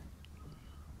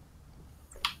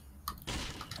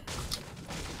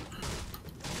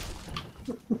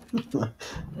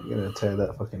 I'm gonna tear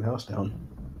that fucking house down.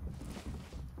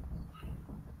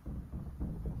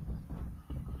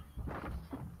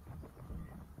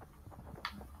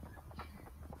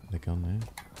 They're gone now.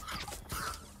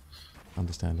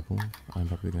 Understandable. I'm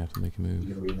probably gonna have to make a move.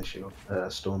 You're gonna be in the shield.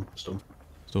 Storm.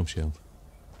 Storm shield.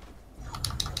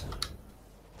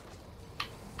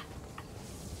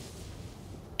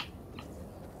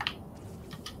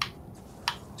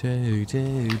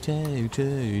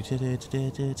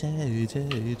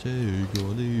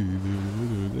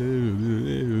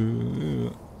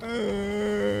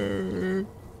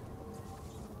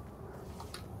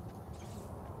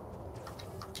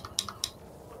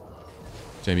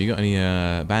 Jamie, you got any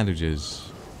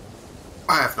bandages?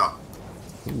 I have not.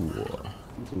 Ooh.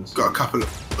 Got a couple of.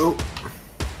 Oh,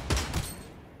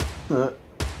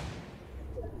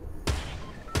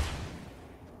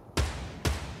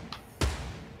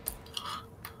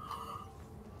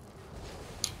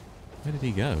 Where did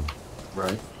he go?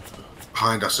 Right.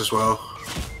 behind us as well.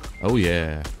 Oh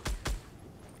yeah.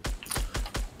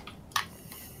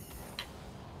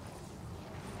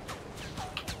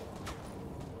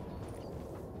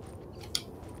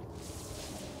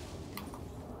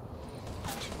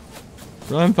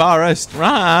 Run, Forrest,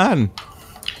 run!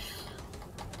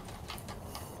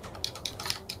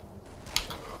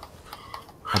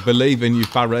 I believe in you,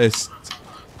 Forrest.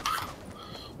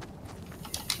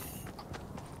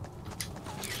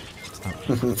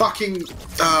 Fucking.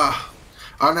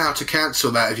 I know how to cancel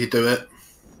that if you do it.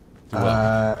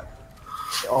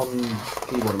 On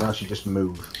keyboard and mouse, you just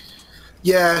move.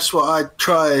 Yeah, that's what I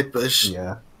tried, but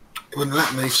Yeah. it wouldn't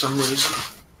let me for some reason.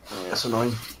 That's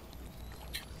annoying.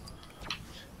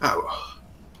 Oh.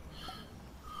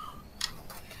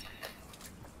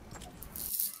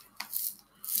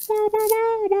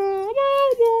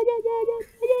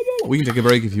 We can take a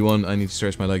break if you want. I need to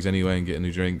stretch my legs anyway and get a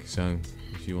new drink, so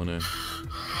if you want to...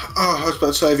 Oh, I was about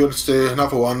to say if you want to do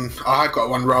another one. I have got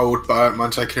one rolled, but I don't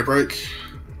mind taking a break.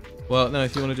 Well, no,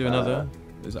 if you want to do another...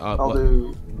 I'll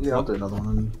do another one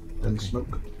and then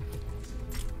smoke.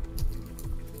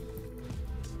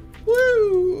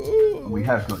 Woo! We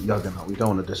have got Juggernaut. We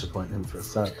don't want to disappoint him for a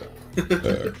third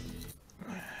though.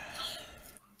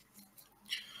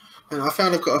 And I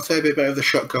found I've got a fair bit better of the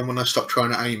shotgun when I stopped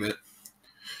trying to aim it.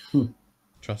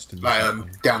 Trust in the Like,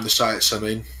 shotgun. down the sights, I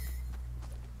mean.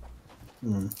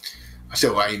 I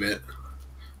still aim it.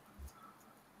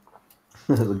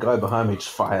 The guy behind me just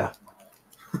fire.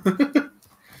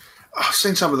 I've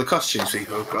seen some of the costumes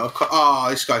people have got. Oh,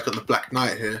 this guy's got the Black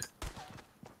Knight here.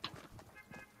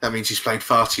 That means he's played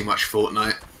far too much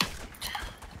Fortnite.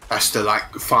 That's the,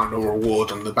 like, final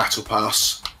reward on the Battle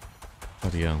Pass.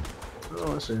 Bloody hell.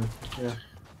 Oh, I see. Yeah.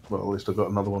 Well, at least I've got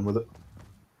another one with it.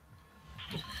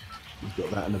 He's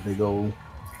got that in a big old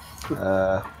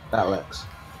Battle Axe.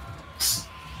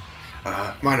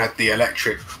 Mine had the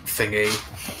electric thingy.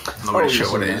 I'm not really you've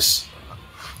sure what seen it that. is.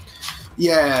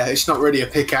 Yeah, it's not really a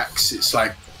pickaxe. It's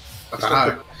like, I don't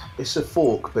know. It's a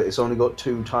fork, but it's only got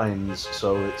 2 tines,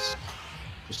 so it's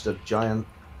just a giant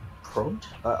prod?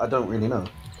 I don't really know.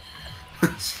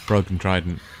 Broken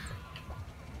trident.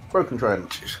 Broken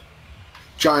trident.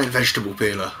 Giant vegetable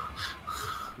peeler.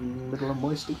 Middle and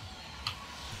moisty.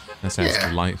 That sounds Yeah.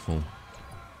 delightful.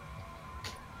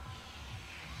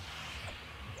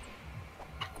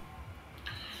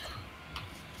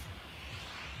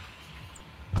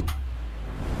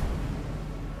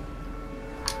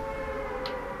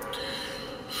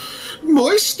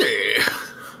 Moisty!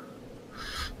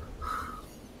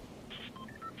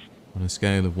 On a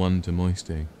scale of 1 to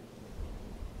moisty.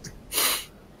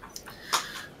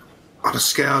 On a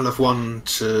scale of 1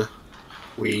 to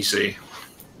Wheezy.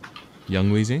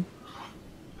 Young Wheezy?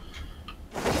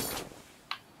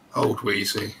 Old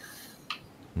Wheezy.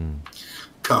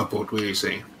 Cardboard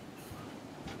Wheezy.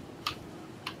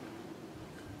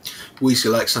 Wheezy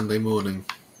like Sunday morning.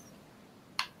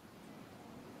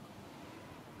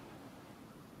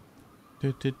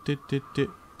 Don't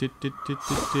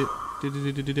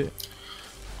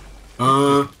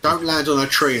land on a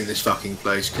tree in this fucking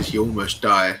place because you almost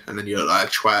die and then you look like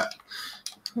a twat.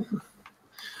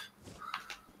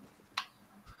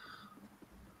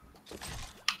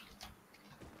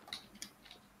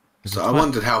 So I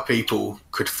wondered how people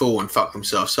could fall and fuck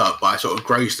themselves up, but I sort of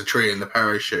grazed the tree in the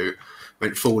parachute,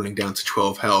 went falling down to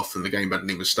 12 health and the game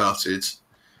hadn't even started.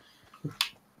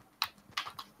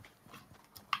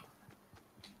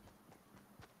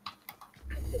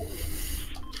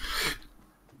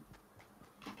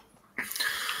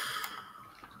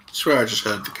 I swear I just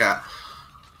heard the cat.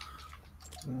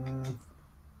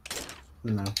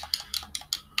 No.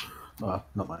 Oh,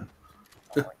 not mine.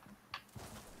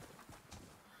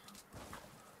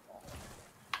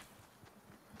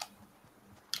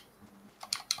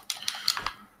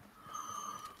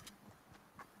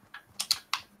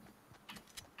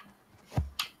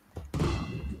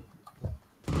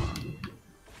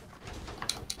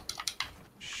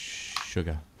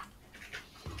 sugar.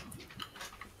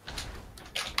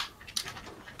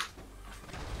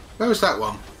 Where was that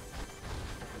one?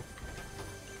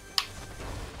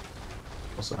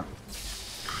 What's that?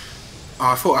 Oh,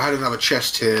 I thought I had another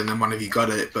chest here, and then one of you got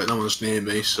it, but no one's near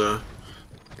me, so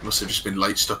it must have just been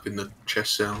late stopping the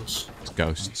chest sounds. It's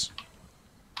ghosts.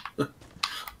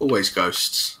 Always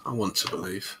ghosts. I want to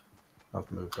believe. I've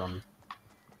moved on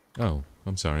Oh,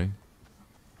 I'm sorry.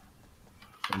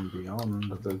 from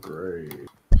beyond the grave.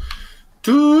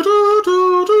 Do, do,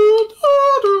 do, do,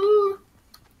 do, do.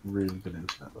 Really good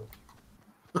internet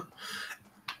though.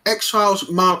 X-Files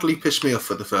mildly pissed me off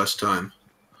for the first time.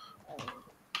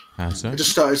 How so? I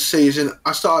started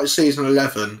season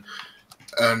 11,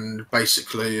 and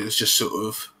basically it was just sort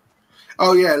of,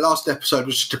 oh yeah, last episode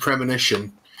was just a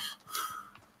premonition.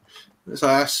 So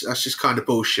that's just kind of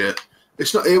bullshit.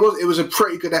 It's not. It was a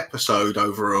pretty good episode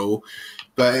overall,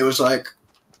 but it was like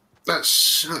that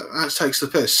takes the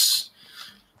piss.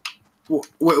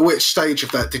 Which stage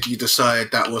of that did you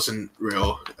decide that wasn't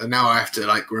real? And now I have to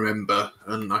like remember,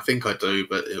 and I think I do,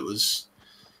 but it was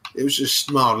just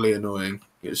mildly annoying.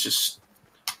 It was just.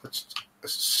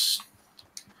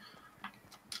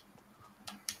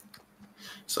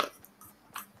 So.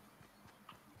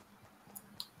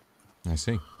 I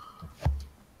see.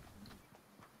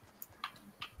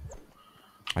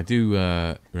 I do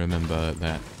remember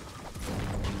that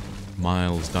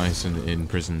Miles Dyson in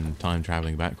prison time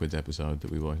traveling backwards episode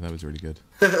that we watched. That was really good.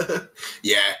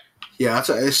 Yeah.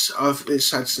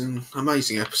 It's had some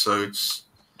amazing episodes.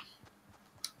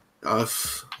 I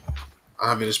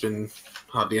mean, there's been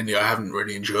hardly any I haven't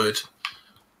really enjoyed.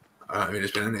 I mean,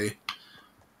 there's been any,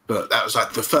 but that was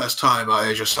like the first time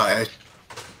I just like,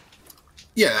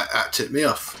 yeah, that tipped me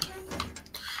off.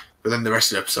 But then the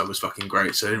rest of the episode was fucking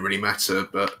great, so it didn't really matter.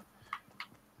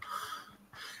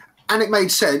 And it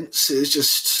made sense. It was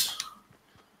just,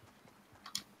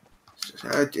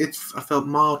 I felt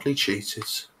mildly cheated.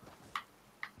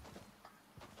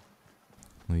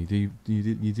 Well, you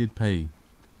did pay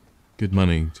good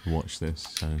money to watch this.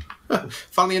 So.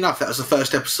 Funnily enough, that was the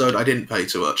first episode I didn't pay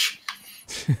to watch.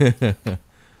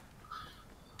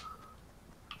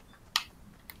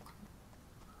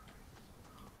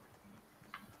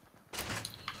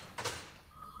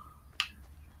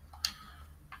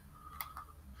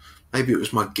 Maybe it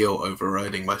was my guilt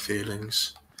overriding my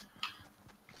feelings.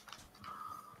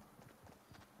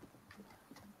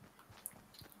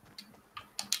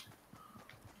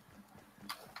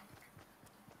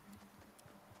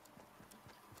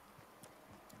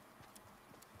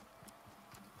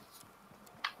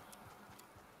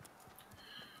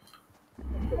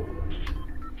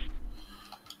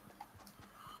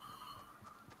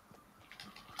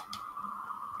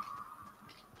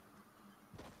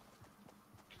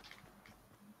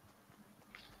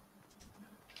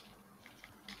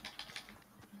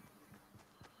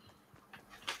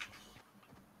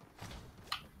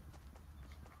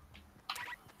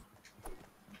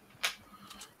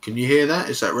 Can you hear that?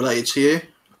 Is that related to you?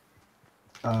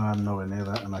 Nowhere near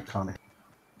that, and I can't.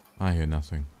 I hear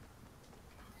nothing.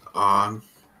 Yeah,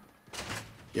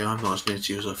 I'm not as near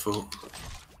to you as I thought.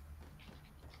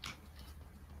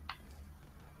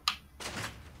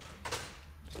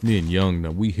 Me and Young,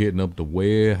 now we hitting up the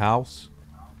warehouse.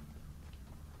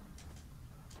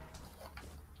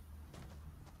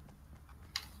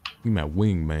 You my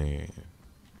wingman.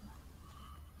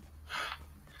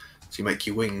 Does he make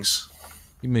you wings?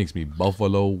 He makes me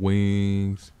buffalo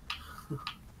wings.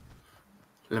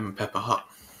 Lemon pepper hot.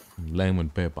 Lemon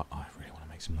pepper. Oh, I really want to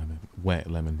make some wet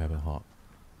lemon pepper hot.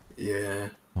 Yeah.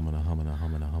 Humana, humana,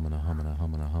 humana, humana, humana,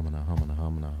 humana, humana, humana,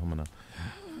 humana, humana.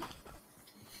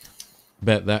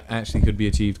 Bet that actually could be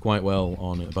achieved quite well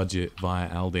on a budget via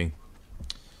Aldi.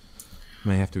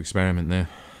 May have to experiment there.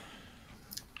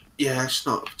 Yeah, it's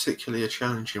not particularly a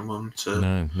challenging one to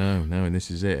No, and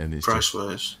this is it. And it's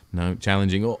price-wise. no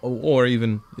challenging, or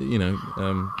even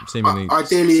seemingly.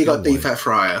 Ideally, you got deep skill-wise. fat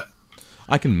fryer.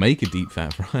 I can make a deep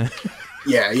fat fryer.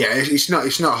 Yeah. It's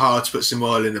not hard to put some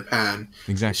oil in the pan.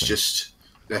 Exactly. It's just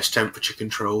less temperature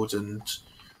controlled, and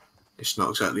it's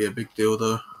not exactly a big deal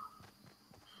though.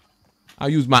 I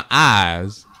use my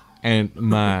eyes and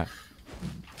my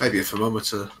Maybe a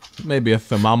thermometer. maybe a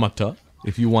thermometer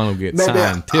if you want to get Maybe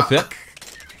scientific.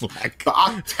 Like, But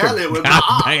I tell it with my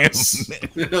goddamn. eyes.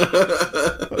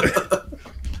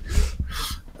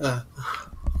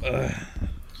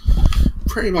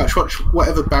 Pretty much watch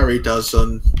whatever Barry does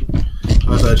on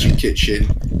My Virgin Kitchen,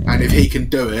 and if he can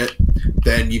do it,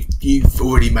 then you've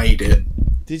already made it.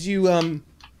 Did you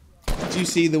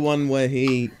see the one where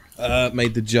he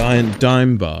made the giant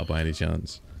dime bar by any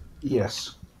chance?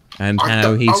 Yes. and I how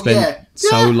don't- he oh, spent yeah.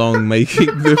 so long making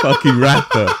the fucking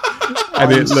wrapper,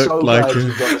 and it looked so like. glad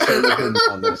you got so much in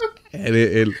on this. And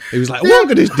it was like, well, I'm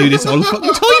going to do this all the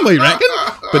fucking time, I reckon.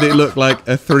 But it looked like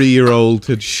a 3-year-old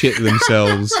had shit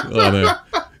themselves on a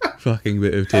fucking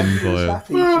bit of tin He was foil.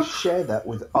 happy to share that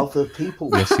with other people.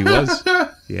 Yes, he was.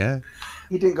 Yeah.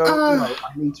 He didn't go, no, I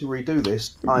need to redo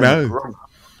this. I'm No. grown.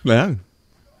 No.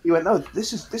 He went, no,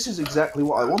 this is exactly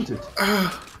what I wanted.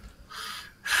 I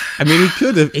mean,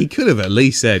 he could have at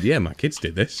least said, yeah, my kids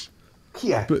did this.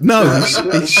 Yeah. But no,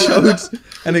 he showed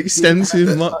an extensive,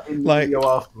 In the like, video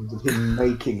afterwards of him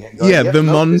making it. Going, yeah, "Yep, the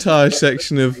no, this is montage exactly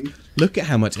section what of, I need." look at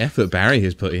how much effort Barry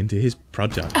has put into his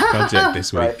project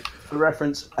this week. Right. For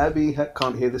reference, Abby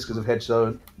can't hear this because of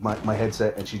my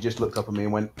headset, and she just looked up at me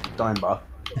and went, "Dime bar."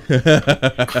 The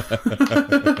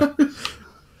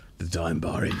dime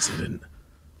bar incident.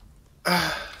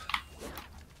 I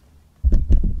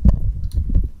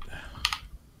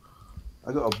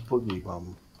got a boogie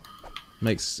bum.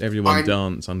 Makes everyone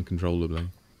dance uncontrollably.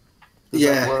 Does that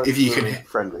Yeah, work if you for can.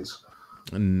 friendlies,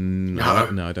 No,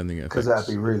 I don't think it because affects.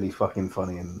 that'd be really fucking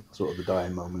funny in sort of the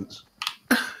dying moments.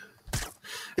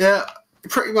 Yeah,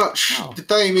 pretty much the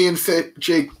day me and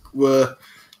Jig were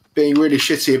being really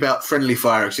shitty about friendly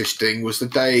fire existing was the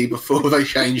day before they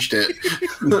changed it.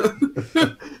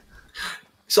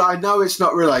 So I know it's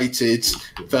not related,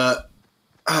 but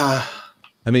I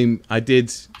mean, I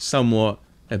did somewhat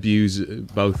abuse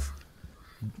both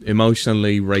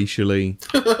emotionally, racially,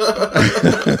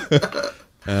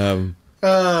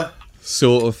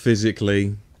 sort of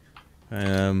physically,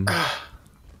 and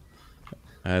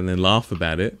then laugh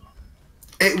about it.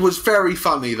 it was very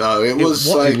funny though. It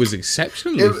was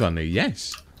Exceptionally funny.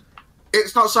 Yes.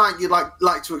 It's not something you'd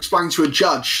like to explain to a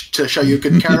judge to show you a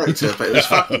good character, but it was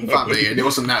fucking funny and it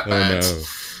wasn't that bad. Oh,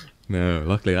 no.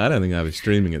 Luckily, I don't think I was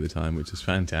streaming at the time, which is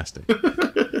fantastic.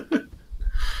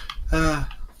 I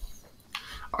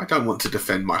don't want to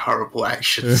defend my horrible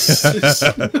actions.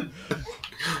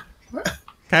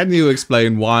 Can you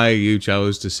explain why you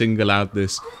chose to single out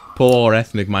this poor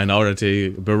ethnic minority,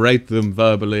 berate them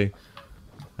verbally,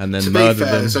 and then To be murder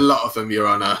fair, them? there's a lot of them, Your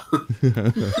Honour.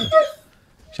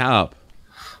 Shut up.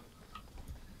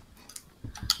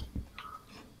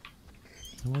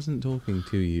 I wasn't talking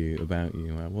to you about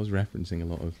you. I was referencing a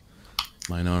lot of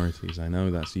minorities. I know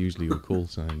that's usually your call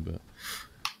sign, but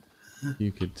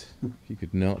you could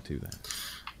not do that.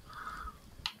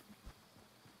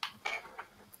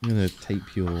 I'm gonna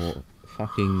tape your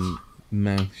fucking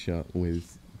mouth shut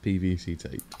with PVC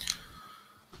tape,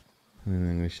 and then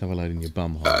I'm gonna shove a load in your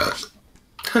bum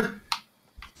hole.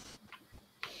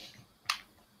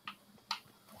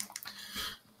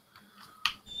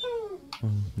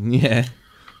 Yeah.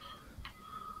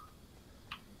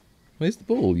 Where's the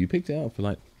ball? You picked it up for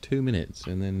like 2 minutes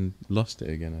and then lost it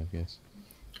again, I guess.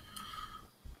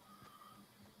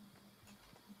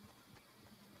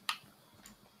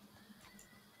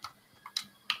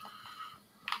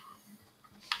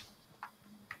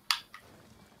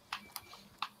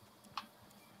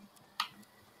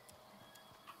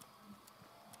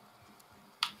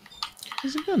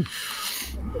 Where's it gone?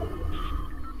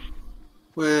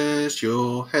 Where's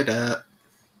your head at?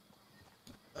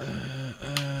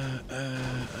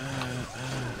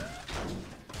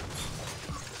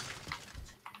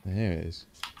 There it is.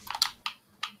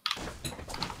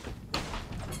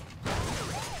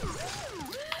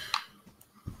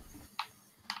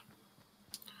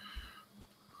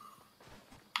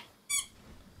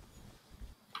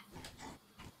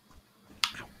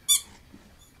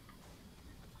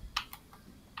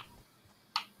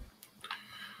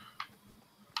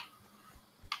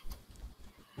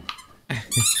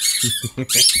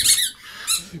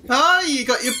 Ah, you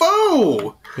got your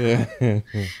ball!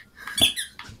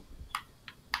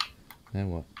 Now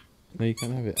what? No, you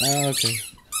can't have it. Oh, okay.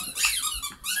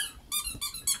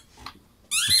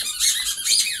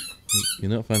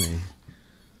 You're not funny.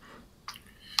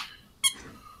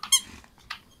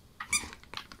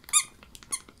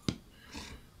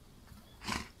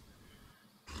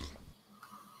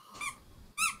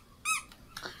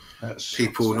 That's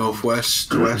People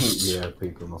northwest, west. Yeah,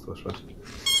 people northwest west.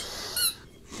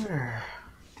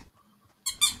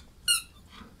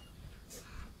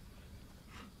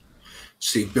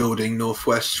 See building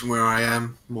northwest from where I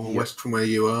am, more Yep. west from where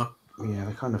you are. Yeah,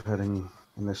 they're kind of heading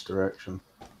in this direction.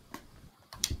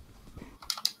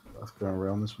 Let's go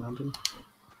around this mountain.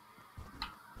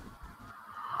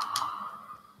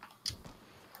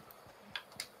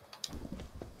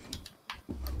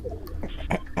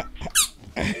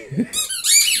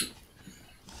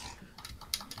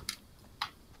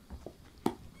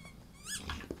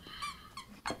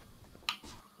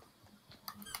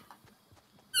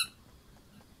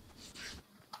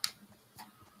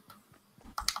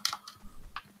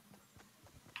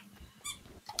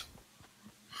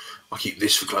 I keep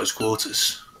this for close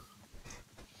quarters.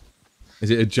 Is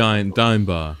it a giant dime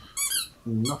bar?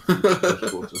 Nothing for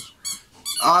close quarters.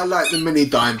 I like the mini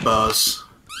dime bars.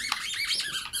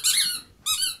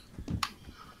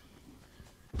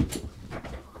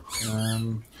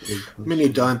 Mini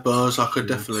dime bars I could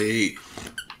definitely eat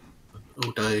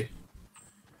all day.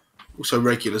 Also,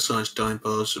 regular sized dime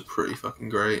bars are pretty fucking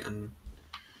great, and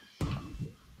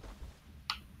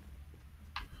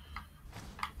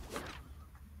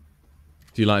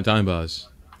Do you like dime bars?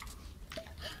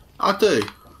 I do.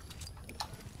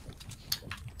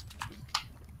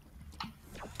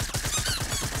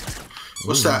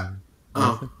 What's that?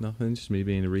 Nothing, nothing. Just me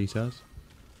being a retard.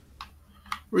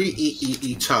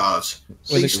 Retard.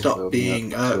 Well, Please stop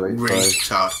being a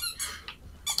retard.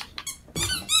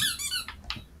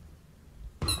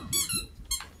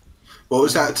 What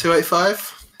was that?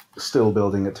 285. Still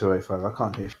building at 285. I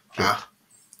can't hear shit. Ah.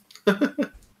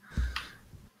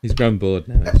 He's grown bored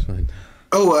now. It's fine.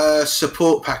 Oh,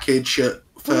 support package at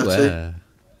 30. Where?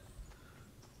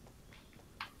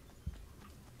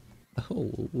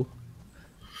 Oh.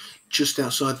 Just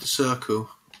outside the circle.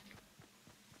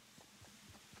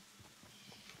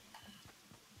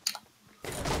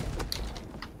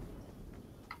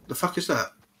 The fuck is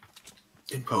that?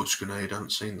 Impulse grenade. I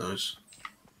haven't seen those.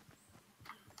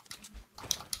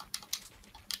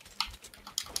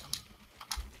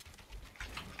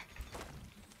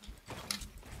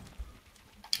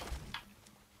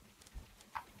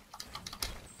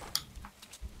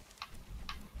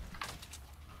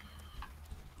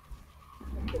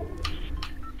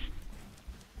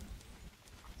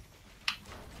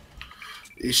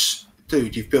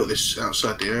 Dude, you've built this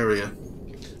outside the area.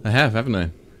 I have, haven't I?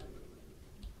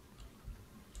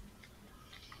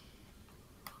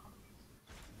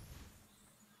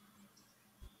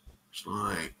 It's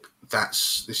like,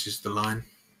 this is the line.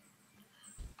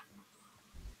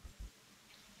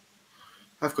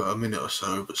 I've got a minute or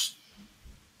so, but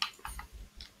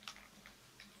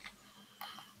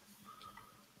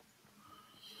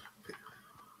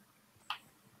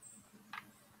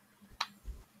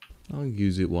I'll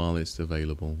use it while it's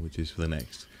available, which is for the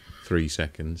next 3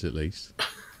 seconds at least.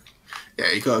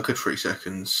 yeah, you got a good 3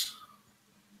 seconds.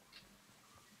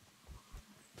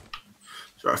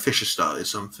 Sorry, Fisher started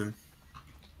something.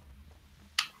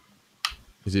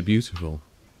 Is it beautiful?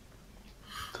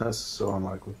 That's so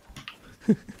unlikely.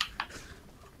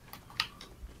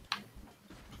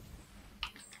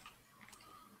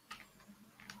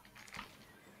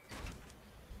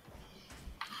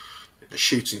 The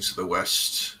shooting to the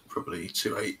west, probably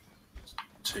 28,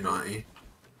 290.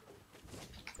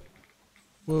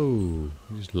 Whoa,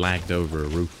 you just lagged over a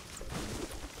roof.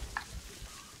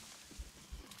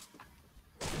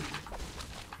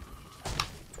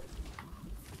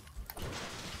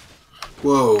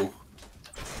 Whoa.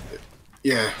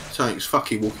 Yeah, something's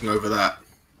fucking walking over that.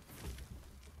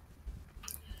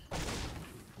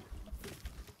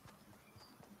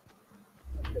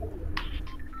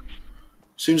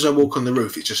 As soon as I walk on the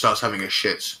roof, it just starts having a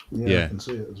shit. Yeah, I can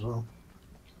see it as well.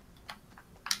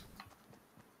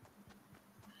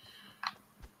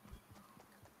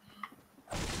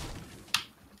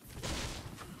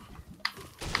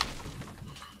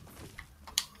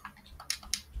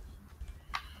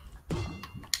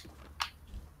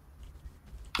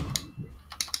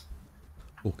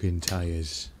 Fucking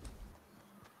tires.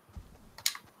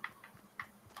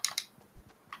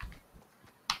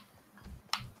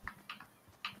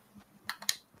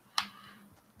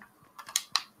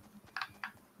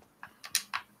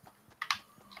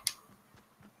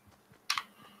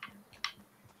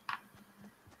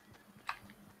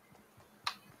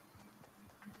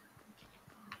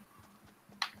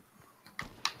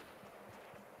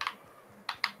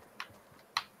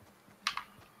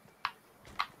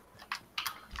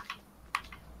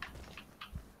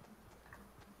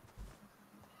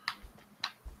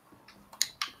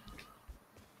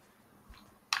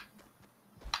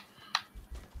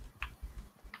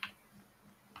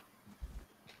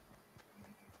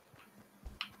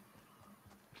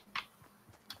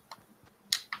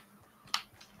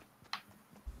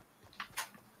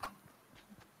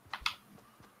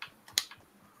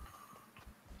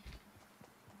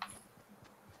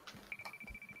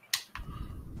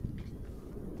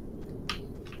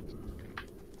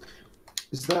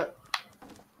 Is that...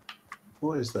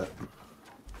 What is that?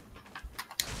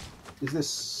 Is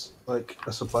this like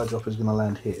a supply drop is going to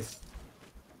land here?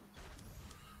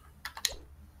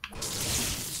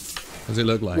 Does it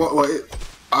look like?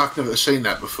 I've never seen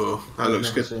that before. That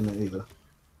looks good. I've never seen it either.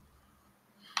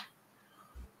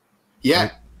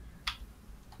 Yeah.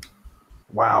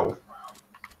 Wow.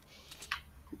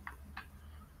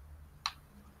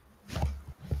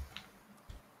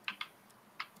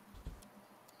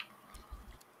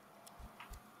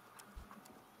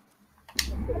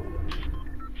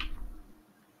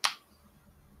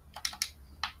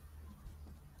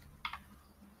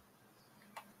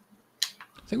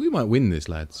 think we might win this,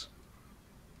 lads.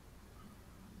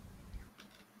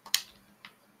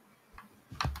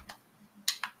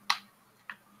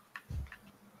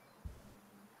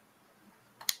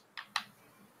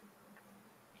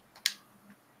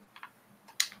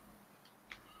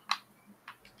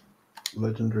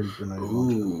 Legendary grenade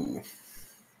launcher. Ooh.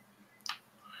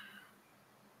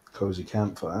 Cozy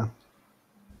campfire.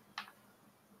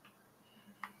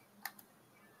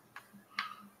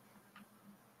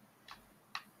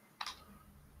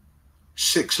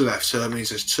 Six left, so that means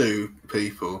there's 2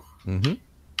 people. Mm-hmm.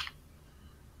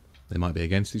 They might be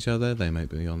against each other. They might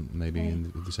be on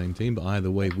in the same team. But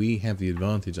either way, we have the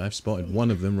advantage. I've spotted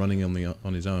one of them running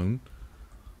on his own.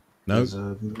 No. There's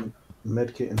a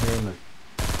med kit in here. And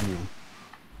I'm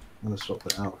going to swap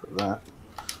it out for that.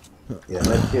 Yeah,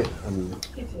 med kit and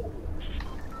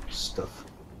stuff.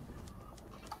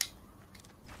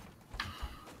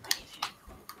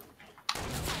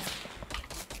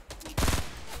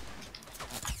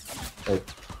 Hey,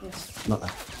 Yes. not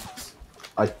that.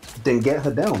 I didn't get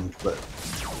her down, but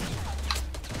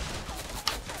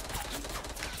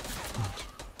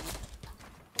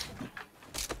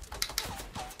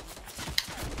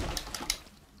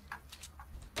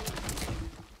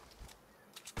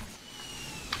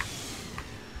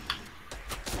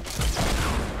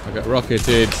I got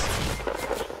rocketed.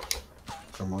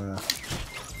 from where?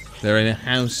 They're in a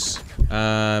house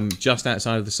just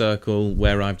outside of the circle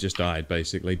where I've just died,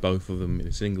 basically. Both of them in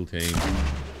a single team.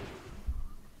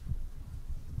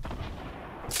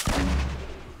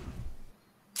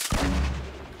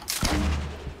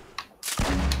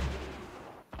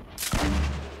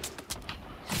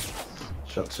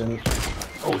 Shots in.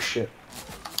 Oh shit.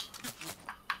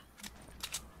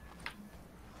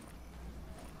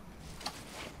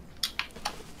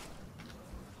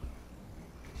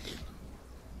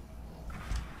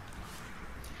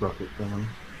 Rocket coming.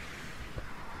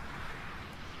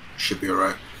 Should be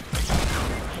alright.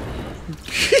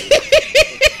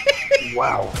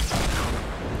 Wow.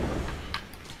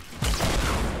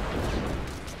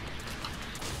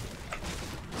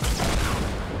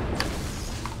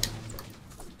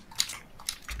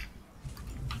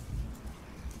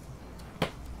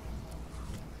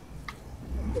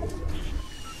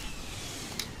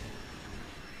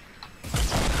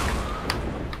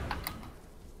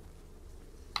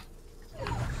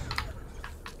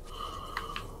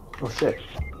 Oh shit.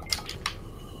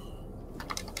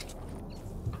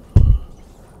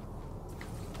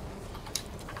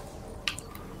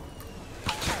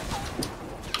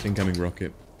 Incoming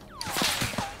rocket.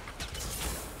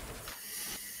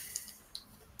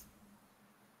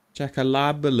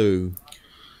 Chakalabaloo.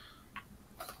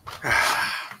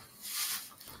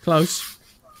 Close.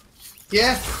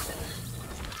 Yeah.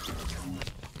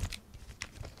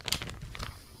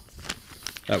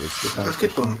 That was That's a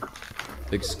good one.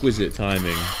 exquisite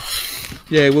timing.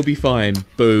 Yeah, we'll be fine.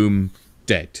 Boom.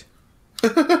 Dead.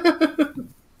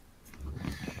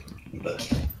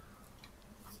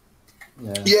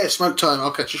 Yeah, smoke time.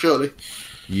 I'll catch you shortly.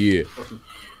 Yeah.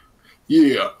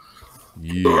 Yeah.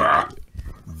 Yeah.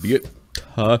 Get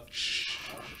touch.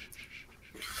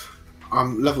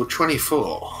 I'm level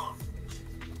 24.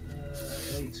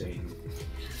 18.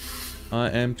 I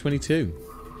am 22.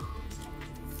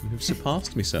 You have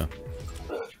surpassed me, sir.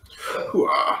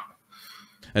 Hooah.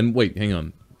 And wait, hang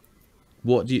on.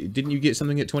 What didn't you get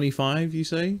something at 25, you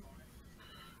say?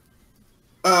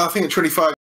 I think at 25